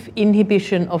active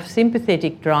inhibition of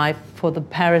sympathetic drive for the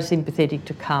parasympathetic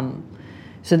to come.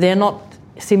 So they're not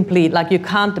simply, you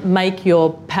can't make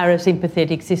your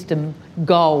parasympathetic system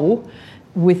go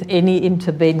with any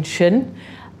intervention.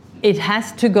 It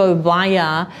has to go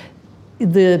via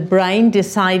the brain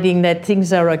deciding that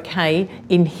things are okay,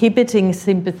 inhibiting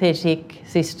sympathetic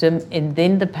system, and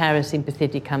then the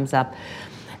parasympathetic comes up.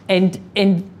 And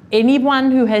anyone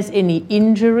who has any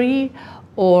injury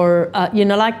or,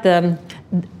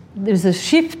 there's a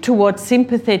shift towards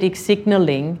sympathetic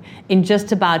signalling in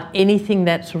just about anything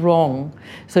that's wrong.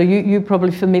 So you're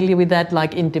probably familiar with that,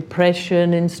 like in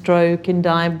depression, in stroke, in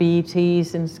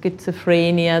diabetes, in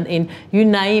schizophrenia, in you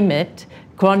name it,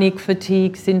 chronic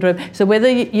fatigue syndrome. So whether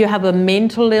you have a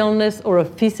mental illness or a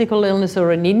physical illness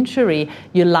or an injury,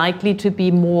 you're likely to be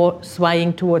more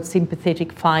swaying towards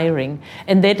sympathetic firing.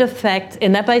 And that affects,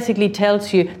 and that basically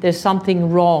tells you there's something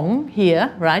wrong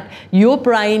here, right? Your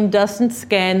brain doesn't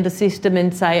scan the system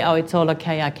and say, oh, it's all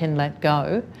okay, I can let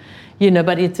go.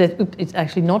 But it's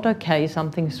actually not okay,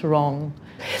 something's wrong.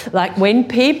 Like when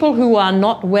people who are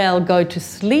not well go to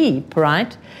sleep,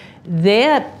 right,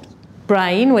 their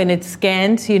brain, when it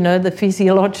scans, the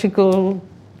physiological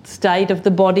state of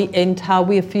the body and how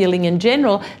we're feeling in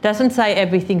general, doesn't say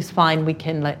everything's fine, we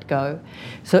can let go.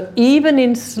 So even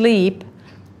in sleep,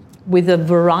 with a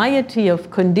variety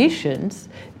of conditions,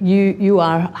 you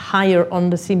are higher on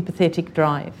the sympathetic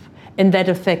drive. And that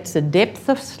affects the depth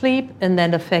of sleep, and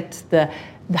that affects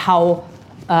how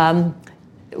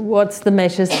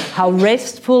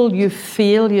restful you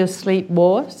feel your sleep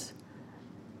was.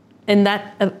 And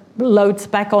that loads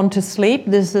back onto sleep.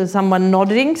 There's someone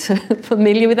nodding, so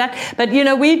familiar with that. But,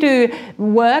 we do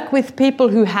work with people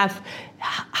who have,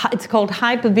 it's called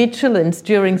hypervigilance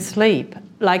during sleep.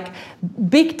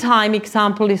 Big time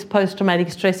example is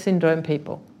post-traumatic stress syndrome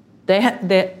people. They're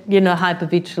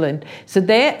hypervigilant. So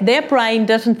their brain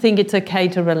doesn't think it's okay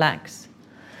to relax.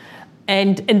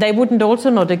 And they wouldn't also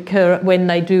not occur when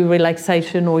they do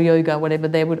relaxation or yoga, whatever.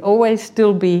 They would always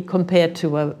still be, compared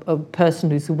to a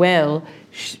person who's well,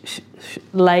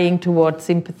 laying towards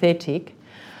sympathetic.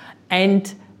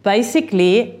 And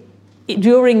basically,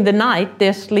 during the night,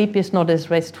 their sleep is not as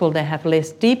restful. They have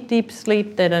less deep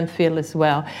sleep. They don't feel as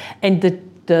well. And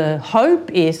the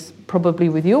hope is, probably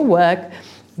with your work,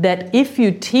 that if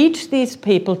you teach these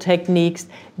people techniques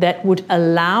that would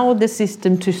allow the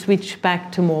system to switch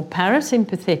back to more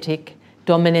parasympathetic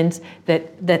dominance,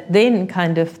 that then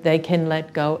kind of they can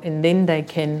let go, and then they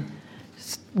can,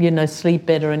 sleep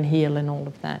better and heal and all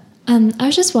of that. I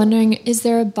was just wondering, is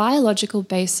there a biological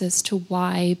basis to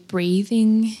why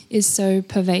breathing is so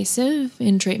pervasive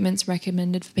in treatments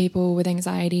recommended for people with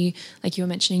anxiety? Like you were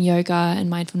mentioning yoga and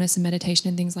mindfulness and meditation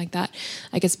and things like that.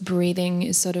 I guess breathing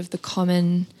is sort of the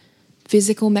common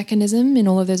physical mechanism in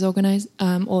all of those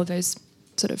all of those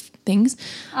sort of things.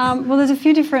 Well, there's a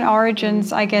few different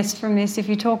origins, I guess, from this. If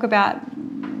you talk about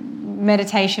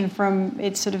meditation from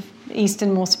its sort of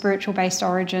Eastern, more spiritual-based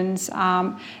origins,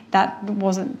 that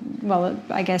wasn't, well,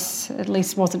 I guess at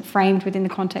least wasn't framed within the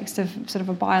context of sort of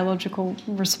a biological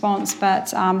response,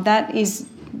 but that is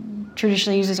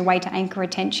traditionally used as a way to anchor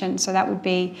attention. So that would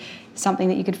be something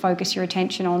that you could focus your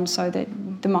attention on so that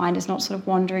the mind is not sort of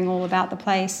wandering all about the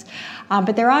place.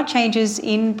 But there are changes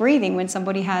in breathing when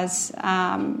somebody has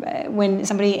a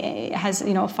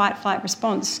fight-flight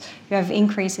response. You have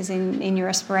increases in your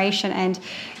respiration, and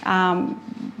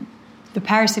the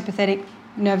parasympathetic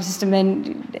nervous system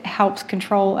then helps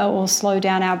control or slow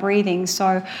down our breathing.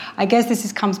 So I guess this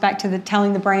comes back to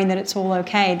telling the brain that it's all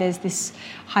okay. There's this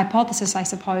hypothesis, I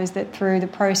suppose, that through the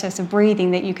process of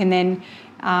breathing that you can then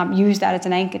use that as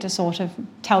an anchor to sort of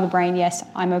tell the brain, yes,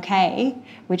 I'm okay,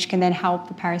 which can then help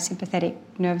the parasympathetic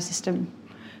nervous system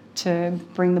to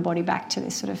bring the body back to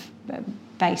this sort of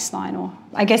baseline. Or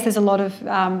I guess there's a lot of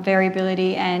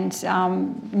variability and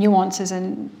nuances,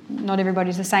 and not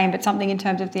everybody's the same, but something in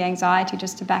terms of the anxiety,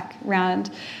 just to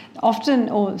background. Often,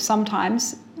 or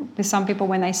sometimes, with some people,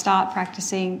 when they start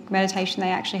practicing meditation,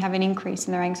 they actually have an increase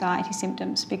in their anxiety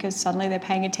symptoms because suddenly they're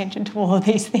paying attention to all of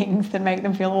these things that make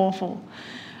them feel awful.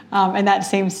 And that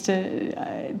seems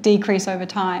to decrease over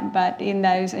time, but in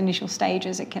those initial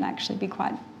stages it can actually be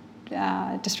quite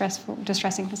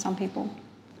distressing for some people.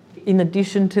 In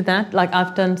addition to that, like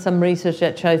I've done some research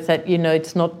that shows that,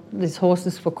 it's not this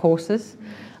horses for courses.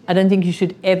 I don't think you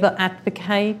should ever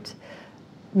advocate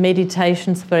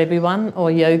meditations for everyone or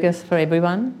yogas for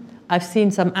everyone. I've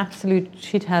seen some absolute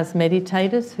shithouse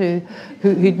meditators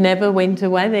who'd never went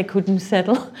away, they couldn't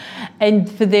settle. And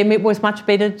for them it was much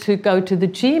better to go to the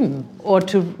gym or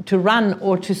to run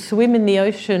or to swim in the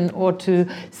ocean or to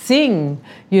sing,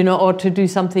 or to do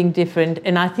something different.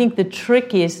 And I think the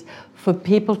trick is for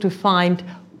people to find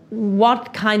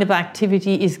what kind of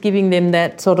activity is giving them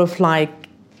that sort of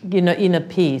inner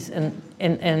peace.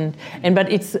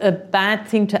 But it's a bad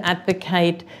thing to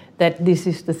advocate that this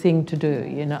is the thing to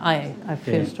do. I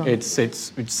feel strongly.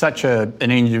 It's such an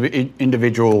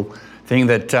individual thing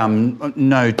that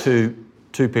no two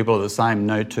people are the same,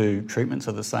 no two treatments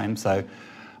are the same. So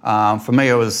for me,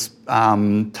 it was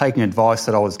taking advice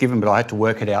that I was given, but I had to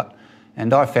work it out.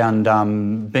 And I found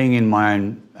being in my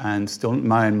own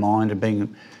mind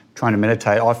and trying to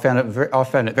meditate, I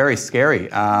found it very scary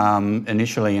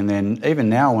initially, and then even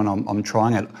now when I'm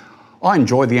trying it, I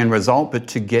enjoy the end result, but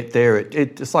to get there,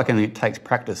 it's like anything, it takes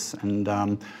practice. And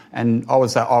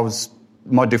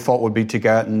my default would be to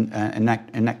go out and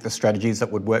enact the strategies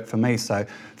that would work for me. So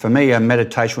for me, a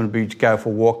meditation would be to go for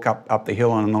a walk up the hill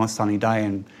on a nice sunny day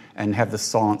and have the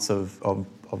silence of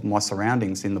my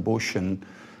surroundings in the bush and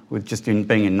with just being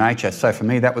in nature. So for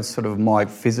me, that was sort of my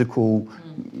physical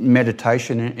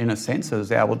meditation in a sense.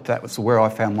 That was where I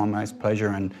found my most pleasure.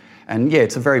 And yeah,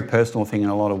 it's a very personal thing in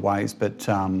a lot of ways, but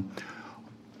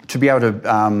to be able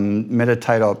to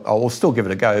meditate, I will still give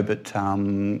it a go, but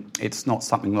it's not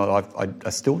something that I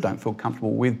still don't feel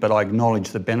comfortable with, but I acknowledge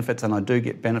the benefits, and I do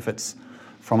get benefits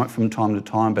from it from time to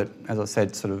time. But as I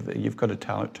said, sort of you've got to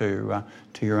tailor it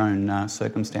to your own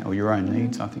circumstance or your own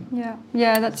needs, I think.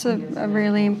 Yeah, that's a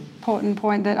really important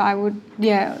point that I would,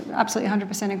 absolutely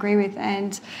 100% agree with.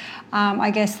 And I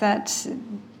guess that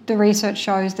the research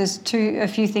shows there's a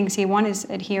few things here. One is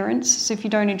adherence. So if you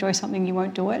don't enjoy something, you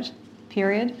won't do it,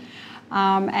 period.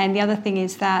 And the other thing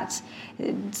is that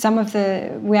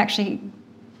we actually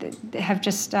have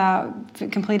just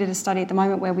completed a study at the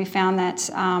moment where we found that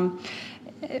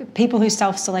people who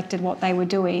self-selected what they were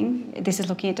doing, this is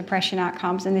looking at depression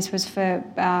outcomes, and this was for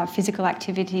physical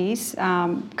activities,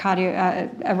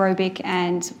 aerobic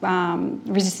and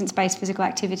resistance-based physical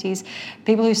activities.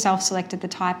 People who self-selected the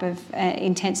type of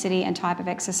intensity and type of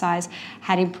exercise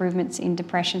had improvements in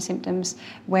depression symptoms,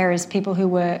 whereas people who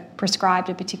were prescribed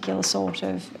a particular sort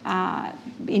of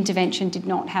intervention did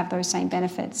not have those same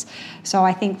benefits. So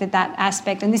I think that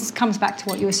aspect, and this comes back to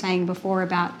what you were saying before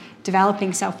about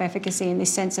developing self-efficacy in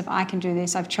this sense of I can do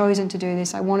this, I've chosen to do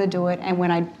this, I want to do it, and when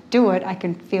I do it, I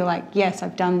can feel like, yes,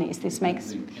 I've done this. This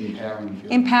makes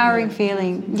empowering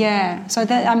feeling. Yeah. So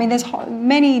that, I mean, there's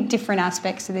many different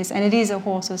aspects to this, and it is a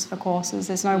horses for courses.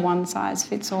 There's no one size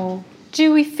fits all.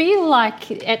 Do we feel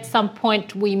like at some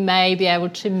point we may be able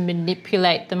to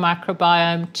manipulate the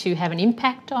microbiome to have an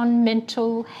impact on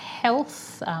mental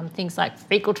health, things like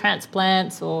fecal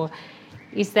transplants, or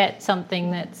is that something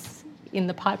that's in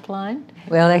the pipeline?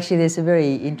 Well, actually, there's some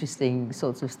very interesting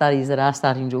sorts of studies that are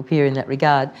starting to appear in that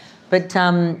regard. But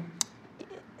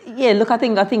yeah, look, I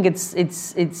think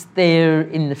it's there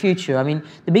in the future. I mean,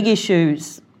 the big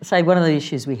issues, say one of the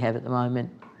issues we have at the moment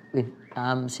with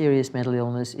serious mental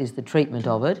illness is the treatment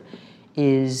of it,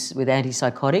 is with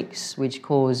antipsychotics, which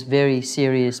cause very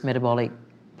serious metabolic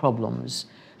problems,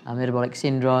 metabolic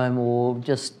syndrome, or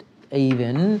just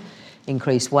even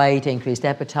increased weight, increased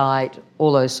appetite,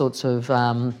 all those sorts of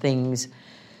things.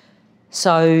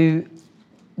 So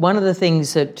one of the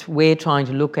things that we're trying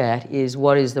to look at is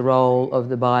what is the role of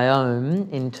the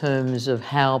biome in terms of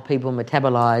how people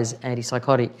metabolise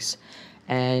antipsychotics.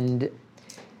 And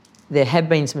there have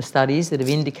been some studies that have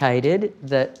indicated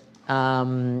that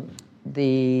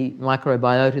the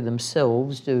microbiota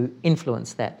themselves do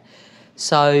influence that.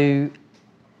 So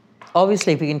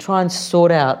obviously, if we can try and sort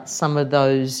out some of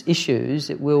those issues,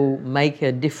 it will make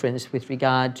a difference with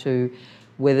regard to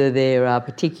whether there are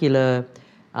particular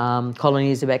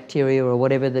colonies of bacteria or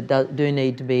whatever that do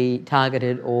need to be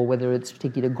targeted, or whether it's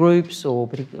particular groups or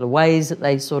particular ways that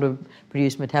they sort of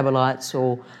produce metabolites,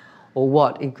 or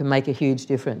what. It can make a huge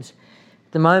difference.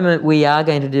 At the moment, we are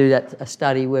going to do a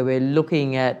study where we're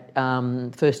looking at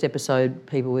first episode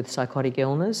people with psychotic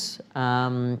illness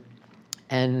and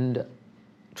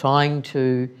trying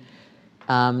to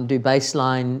do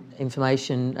baseline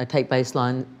information, take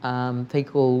baseline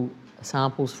fecal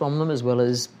samples from them, as well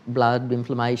as blood,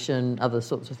 inflammation, other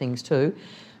sorts of things too.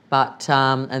 But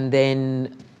and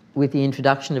then with the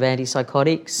introduction of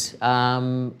antipsychotics,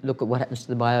 look at what happens to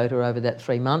the biota over that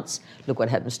 3 months, look what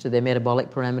happens to their metabolic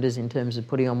parameters in terms of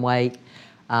putting on weight,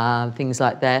 things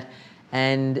like that.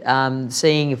 And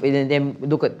seeing if we then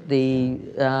look at the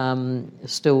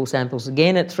stool samples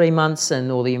again at 3 months, and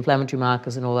all the inflammatory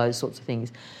markers and all those sorts of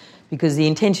things. Because the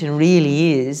intention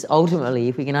really is, ultimately,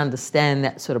 if we can understand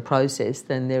that sort of process,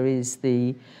 then there is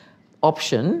the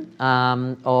option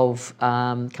of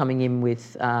coming in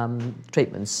with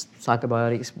treatments,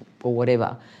 psychobiotics or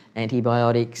whatever,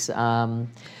 antibiotics.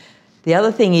 The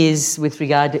other thing is with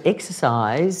regard to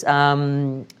exercise,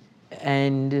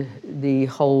 and the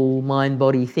whole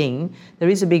mind-body thing, there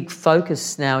is a big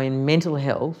focus now in mental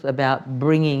health about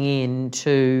bringing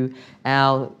into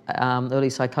our early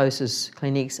psychosis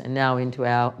clinics, and now into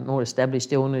our more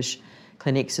established illness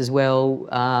clinics as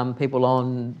well, people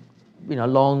on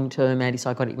long-term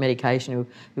antipsychotic medication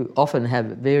who often have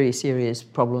very serious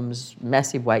problems,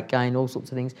 massive weight gain, all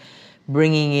sorts of things,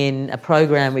 bringing in a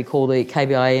program we call the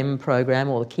KBIM program,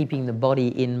 or the Keeping the Body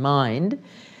in Mind.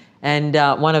 And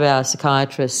one of our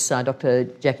psychiatrists, Dr.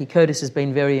 Jackie Curtis, has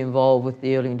been very involved with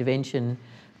the early intervention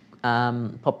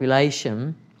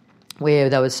population, where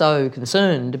they were so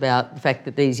concerned about the fact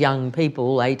that these young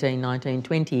people, 18, 19,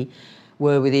 20,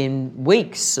 were within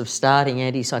weeks of starting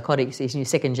antipsychotics. These new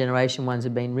second-generation ones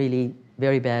have been really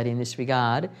very bad in this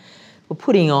regard. Were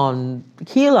putting on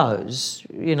kilos,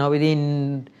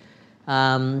 within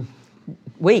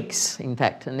weeks, in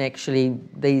fact, and actually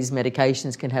these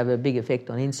medications can have a big effect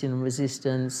on insulin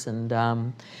resistance and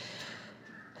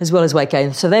as well as weight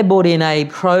gain. So they brought in a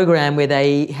program where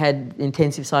they had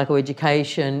intensive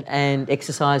psychoeducation and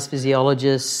exercise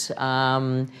physiologists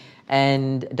and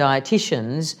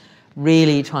dietitians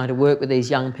really trying to work with these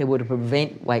young people to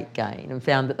prevent weight gain, and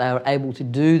found that they were able to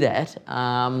do that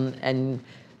and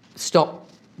stop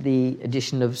the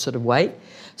addition of sort of weight.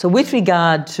 So with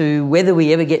regard to whether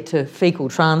we ever get to fecal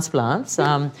transplants,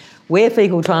 where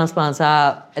fecal transplants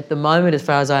are at the moment, as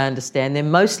far as I understand, they're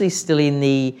mostly still in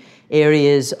the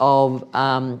areas of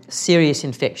serious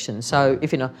infections. So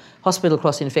if in a hospital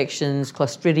cross-infections,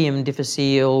 Clostridium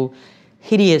difficile,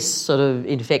 hideous sort of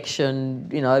infection,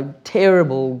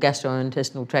 terrible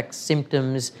gastrointestinal tract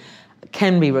symptoms,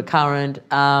 can be recurrent.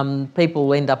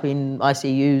 People end up in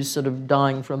ICUs sort of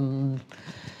dying from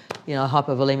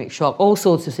hypovolemic shock, all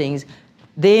sorts of things.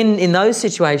 Then in those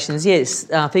situations, yes,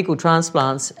 fecal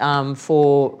transplants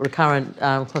for recurrent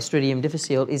Clostridium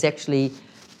difficile is actually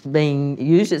being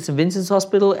used at St Vincent's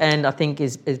Hospital, and I think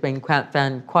is being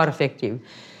found quite effective.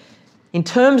 In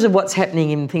terms of what's happening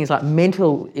in things like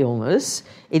mental illness,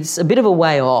 it's a bit of a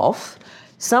way off.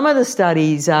 Some of the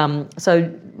studies,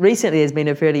 so recently there's been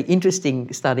a fairly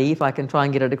interesting study, if I can try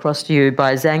and get it across to you,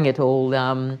 by Zhang et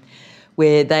al.,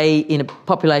 where they, in a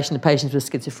population of patients with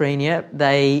schizophrenia,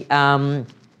 they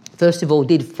first of all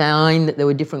did find that there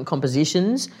were different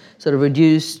compositions, sort of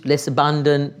reduced, less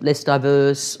abundant, less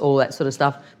diverse, all that sort of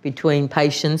stuff between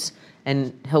patients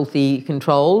and healthy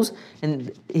controls.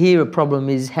 And here a problem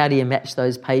is, how do you match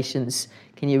those patients?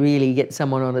 Can you really get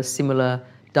someone on a similar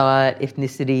diet,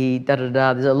 ethnicity,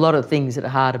 da-da-da? There's a lot of things that are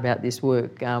hard about this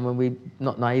work, and we're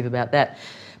not naive about that.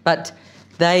 But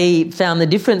they found the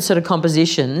different sort of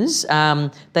compositions.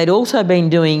 They'd also been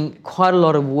doing quite a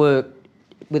lot of work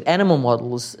with animal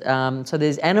models. So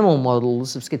there's animal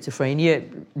models of schizophrenia,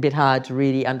 a bit hard to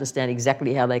really understand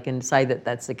exactly how they can say that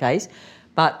that's the case.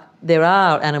 But there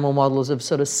are animal models of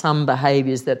sort of some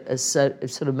behaviours that are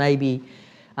sort of maybe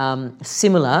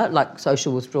similar, like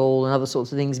social withdrawal and other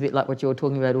sorts of things, a bit like what you were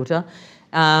talking about, Uta.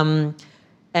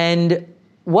 And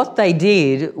what they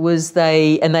did was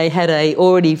they had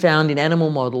already found in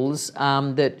animal models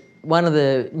that one of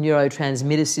the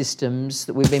neurotransmitter systems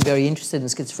that we've been very interested in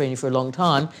schizophrenia for a long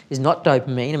time is not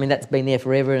dopamine. I mean, that's been there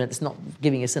forever and it's not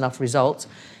giving us enough results,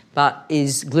 but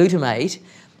is glutamate.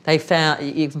 They found,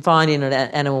 you can find in an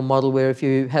animal model where if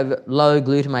you have low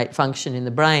glutamate function in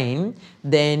the brain,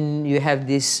 then you have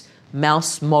this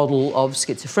mouse model of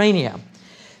schizophrenia.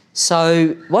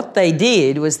 So what they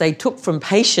did was they took from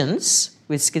patients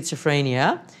with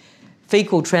schizophrenia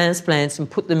fecal transplants and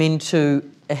put them into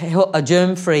a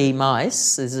germ-free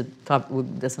mice.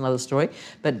 That's another story,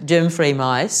 but germ-free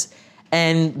mice.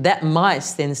 And that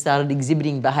mice then started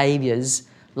exhibiting behaviours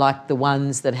like the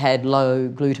ones that had low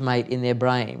glutamate in their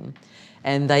brain.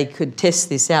 And they could test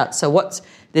this out. So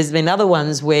there's been other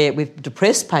ones where with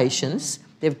depressed patients,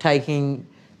 they've taken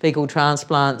fecal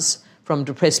transplants from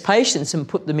depressed patients and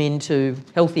put them into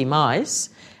healthy mice,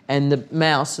 and the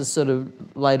mouse is sort of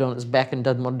laid on its back and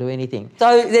doesn't want to do anything.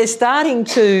 So they're starting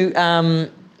to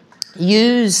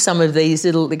use some of these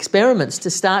little experiments to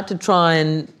start to try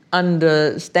and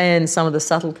understand some of the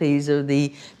subtleties of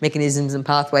the mechanisms and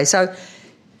pathways. So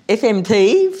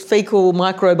FMT, fecal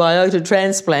microbiota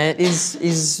transplant,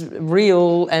 is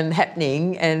real and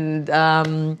happening, and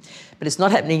but it's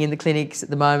not happening in the clinics at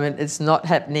the moment. It's not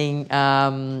happening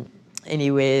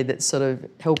anywhere that's sort of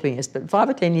helping us. But 5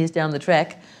 or 10 years down the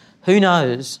track, who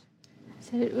knows?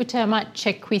 So, Uta, I might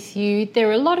check with you. There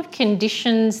are a lot of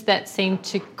conditions that seem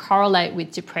to correlate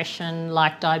with depression,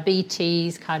 like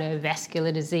diabetes,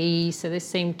 cardiovascular disease. So there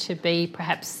seem to be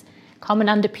perhaps common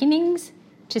underpinnings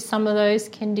to some of those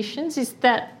conditions. Is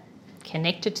that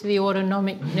connected to the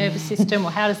autonomic nervous system,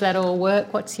 or how does that all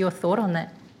work? What's your thought on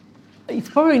that? It's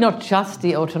probably not just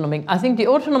the autonomic. I think the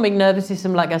autonomic nervous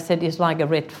system, like I said, is like a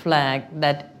red flag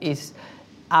that is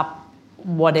up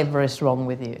whatever is wrong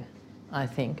with you, I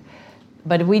think.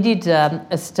 But we did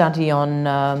a study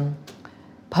on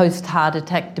post-heart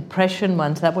attack depression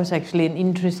once. That was actually an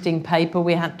interesting paper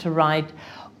we had to write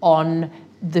on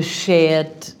the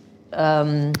shared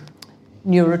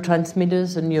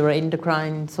neurotransmitters and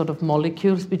neuroendocrine sort of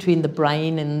molecules between the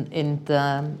brain and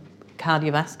the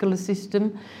cardiovascular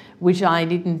system, which I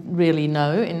didn't really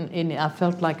know. And I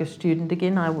felt like a student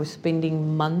again. I was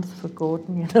spending months for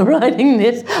Gordon, writing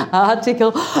this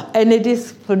article. And it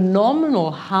is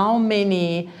phenomenal how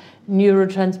many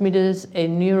neurotransmitters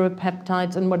and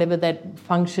neuropeptides and whatever that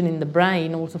function in the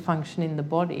brain also function in the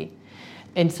body.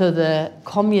 And so the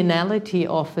communality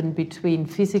often between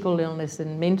physical illness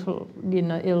and mental,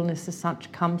 illness as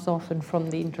such comes often from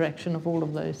the interaction of all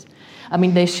of those. I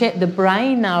mean, they share the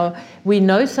brain now. We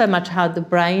know so much how the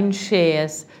brain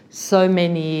shares so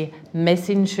many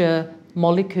messenger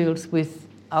molecules with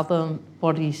other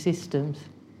body systems.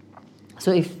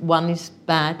 So if one is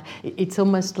bad, it's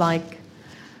almost like,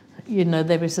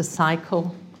 there is a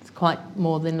cycle. It's quite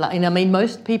more than like, I mean,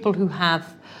 most people who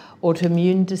have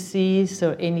autoimmune disease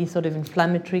or any sort of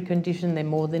inflammatory condition, they're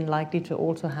more than likely to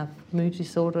also have mood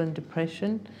disorder and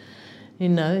depression.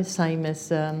 Same as,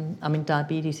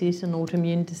 diabetes is an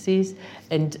autoimmune disease.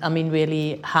 And,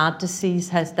 really, heart disease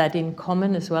has that in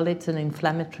common as well. It's an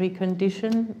inflammatory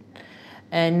condition.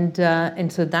 And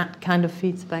so that kind of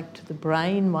feeds back to the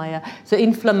brain. So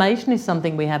inflammation is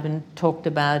something we haven't talked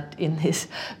about in this,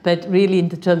 but really in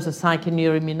the terms of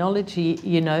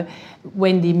psychoneuroimmunology,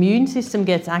 when the immune system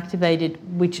gets activated,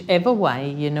 whichever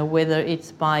way, whether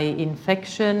it's by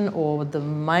infection or the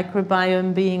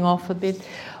microbiome being off a bit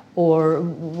or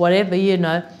whatever,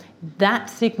 that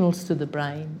signals to the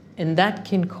brain. And that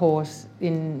can cause,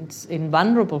 in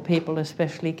vulnerable people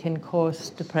especially, can cause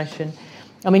depression.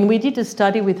 I mean, we did a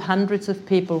study with hundreds of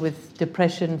people with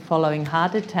depression following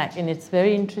heart attack, and it's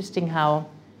very interesting how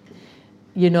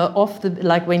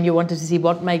like when you wanted to see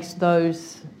what makes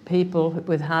those people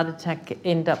with heart attack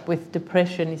end up with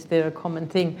depression, is there a common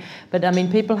thing? But I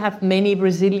mean, people have many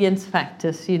resilience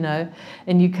factors,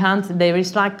 and you can't, there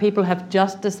is like people have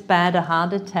just as bad a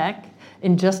heart attack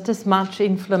and just as much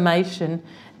inflammation,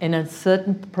 and a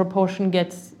certain proportion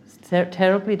gets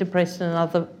terribly depressed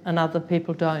and other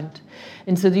people don't.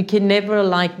 And so you can never,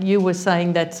 like you were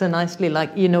saying that so nicely,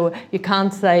 like, you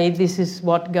can't say this is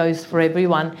what goes for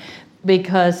everyone.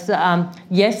 Because,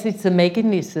 yes, it's a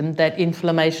mechanism that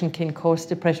inflammation can cause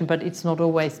depression, but it's not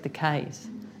always the case.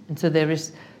 And so there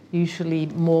is usually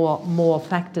more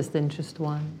factors than just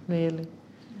one, really.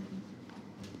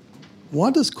 Why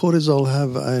does cortisol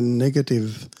have a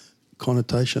negative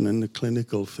connotation in the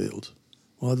clinical field?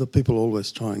 Why are the people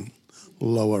always trying to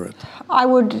lower it? I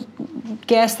would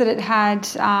guess that it had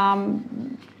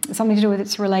something to do with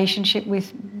its relationship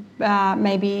with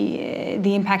maybe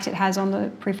the impact it has on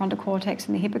the prefrontal cortex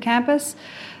and the hippocampus.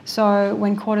 So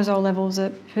when cortisol levels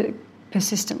are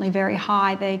persistently very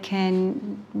high, they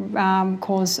can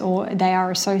cause, or they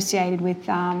are associated with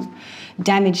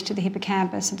damage to the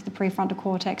hippocampus and to the prefrontal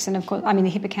cortex. And of course, I mean,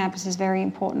 the hippocampus is very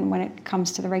important when it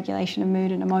comes to the regulation of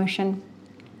mood and emotion.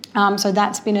 So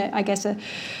that's been, I guess, a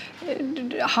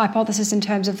hypothesis in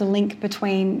terms of the link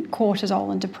between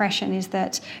cortisol and depression, is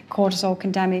that cortisol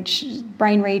can damage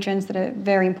brain regions that are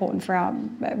very important for our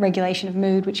regulation of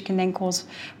mood, which can then cause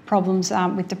problems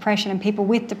with depression. And people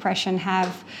with depression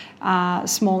have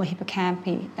smaller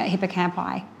hippocampi,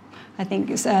 I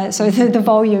think. So the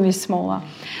volume is smaller.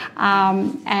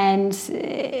 And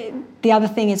the other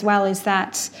thing as well is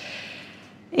that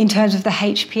in terms of the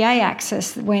HPA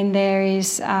axis, when there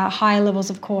is higher levels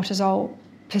of cortisol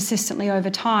persistently over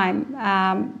time,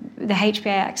 the HPA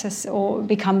axis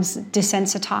becomes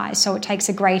desensitized. So it takes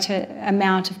a greater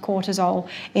amount of cortisol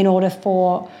in order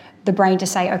for the brain to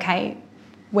say, okay,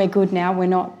 we're good now, we're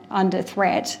not under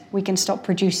threat, we can stop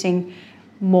producing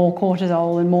more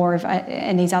cortisol and more of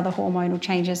and these other hormonal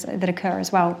changes that occur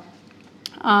as well.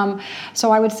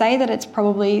 So I would say that it's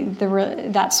probably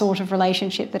that sort of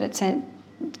relationship that it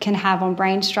can have on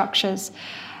brain structures.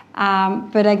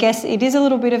 But I guess it is a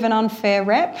little bit of an unfair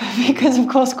rep because, of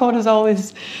course, cortisol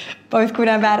is both good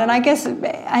and bad. And I guess,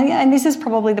 and this is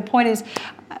probably the point, is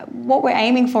what we're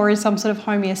aiming for is some sort of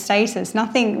homeostasis.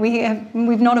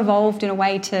 We've not evolved in a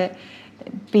way to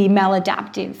be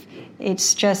maladaptive.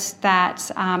 It's just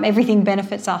that everything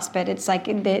benefits us, but it's like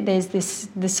there's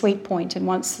the sweet point, and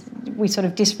once we sort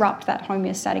of disrupt that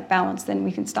homeostatic balance, then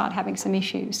we can start having some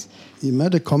issues. You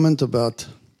made a comment about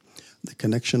the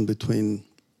connection between,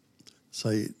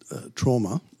 say,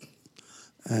 trauma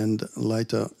and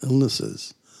later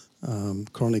illnesses,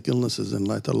 chronic illnesses in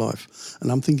later life.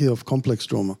 And I'm thinking of complex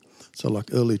trauma, so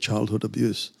like early childhood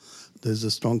abuse. There's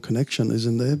a strong connection,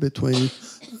 isn't there, between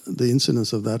the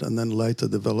incidence of that and then later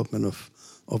development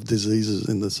of diseases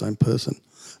in the same person.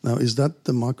 Now, is that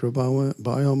the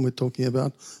microbiome we're talking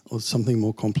about, or something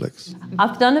more complex?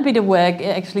 I've done a bit of work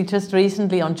actually just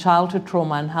recently on childhood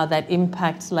trauma and how that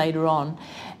impacts later on.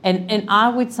 And I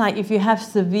would say if you have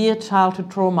severe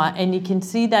childhood trauma, and you can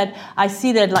see that, I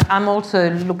see that, like I'm also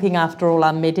looking after all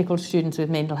our medical students with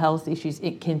mental health issues,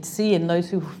 it can see in those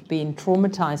who've been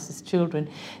traumatized as children,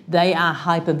 they are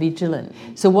hypervigilant.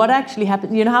 So what actually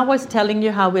happens, I was telling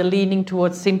you how we're leaning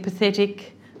towards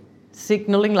sympathetic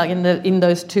signaling, like in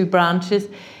those two branches.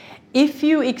 If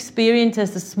you experience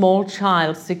as a small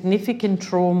child significant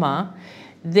trauma,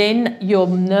 then your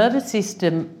nervous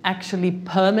system actually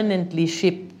permanently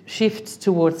shifts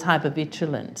towards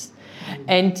hypervigilance.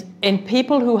 And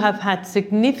people who have had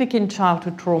significant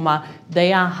childhood trauma,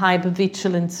 they are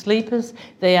hypervigilant sleepers,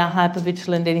 they are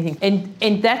hypervigilant anything.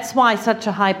 And that's why such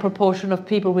a high proportion of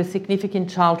people with significant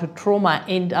childhood trauma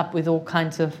end up with all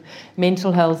kinds of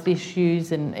mental health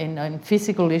issues and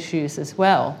physical issues as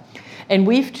well. And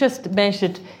we've just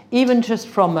measured, even just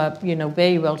from a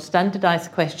very well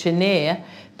standardized questionnaire,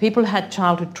 people had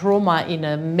childhood trauma in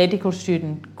a medical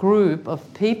student group of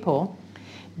people.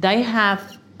 They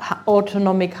have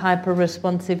autonomic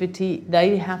hyperresponsivity,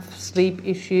 they have sleep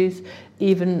issues,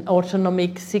 even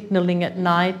autonomic signaling at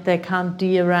night. They can't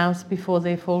de-arouse before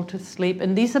they fall to sleep.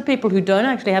 And these are people who don't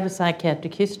actually have a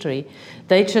psychiatric history.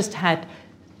 They just had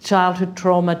childhood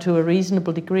trauma to a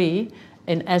reasonable degree.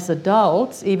 And as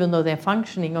adults, even though they're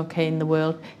functioning okay in the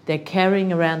world, they're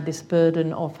carrying around this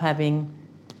burden of having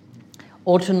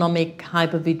autonomic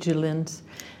hypervigilance.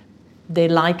 They're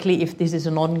likely, if this is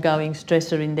an ongoing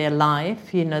stressor in their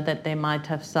life, that they might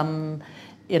have some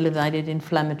elevated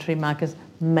inflammatory markers,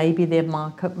 maybe their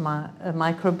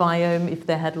microbiome, if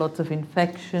they had lots of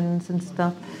infections and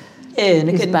stuff. Yeah, and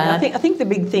is bad. I think the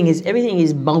big thing is everything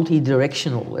is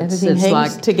multi-directional. Everything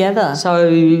hangs together. So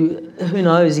who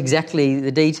knows exactly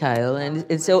the detail, and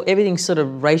everything's sort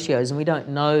of ratios, and we don't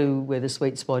know where the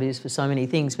sweet spot is for so many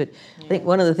things. But I think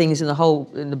one of the things in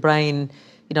the brain,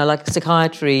 like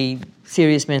psychiatry,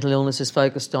 serious mental illness is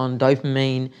focused on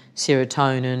dopamine,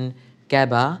 serotonin,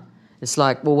 GABA. It's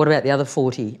like, well, what about the other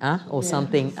 40, or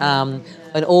something?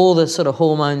 And all the sort of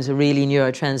hormones are really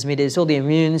neurotransmitters. All the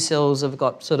immune cells have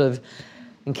got sort of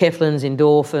enkephalins,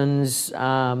 endorphins,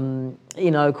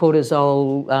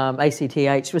 cortisol,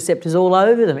 ACTH receptors all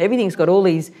over them. Everything's got all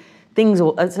these things.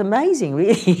 It's amazing,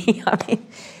 really.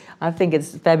 I think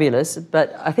it's fabulous,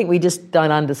 but I think we just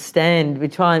don't understand. We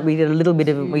get a little bit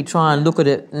of it, we try and look at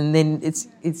it, and then it's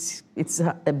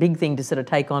a big thing to sort of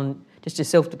take on just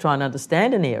yourself to try and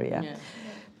understand an area. Yeah.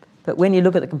 But when you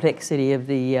look at the complexity of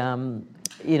the,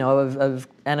 of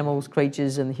animals,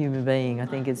 creatures, and the human being, I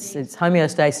think it's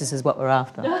homeostasis is what we're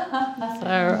after. So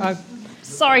I'm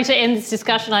sorry to end this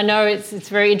discussion. I know it's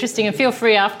very interesting, and feel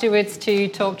free afterwards to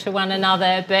talk to one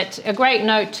another. But a great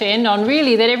note to end on,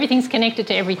 really, that everything's connected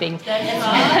to everything.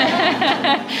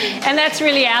 And that's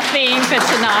really our theme for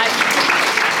tonight.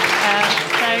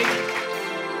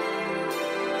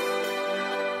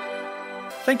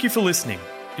 Thank you for listening.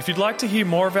 If you'd like to hear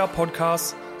more of our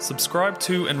podcasts, subscribe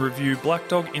to and review Black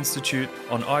Dog Institute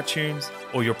on iTunes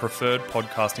or your preferred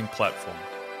podcasting platform.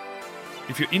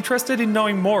 If you're interested in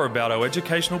knowing more about our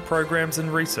educational programs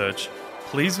and research,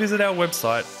 please visit our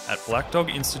website at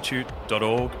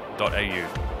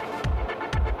blackdoginstitute.org.au.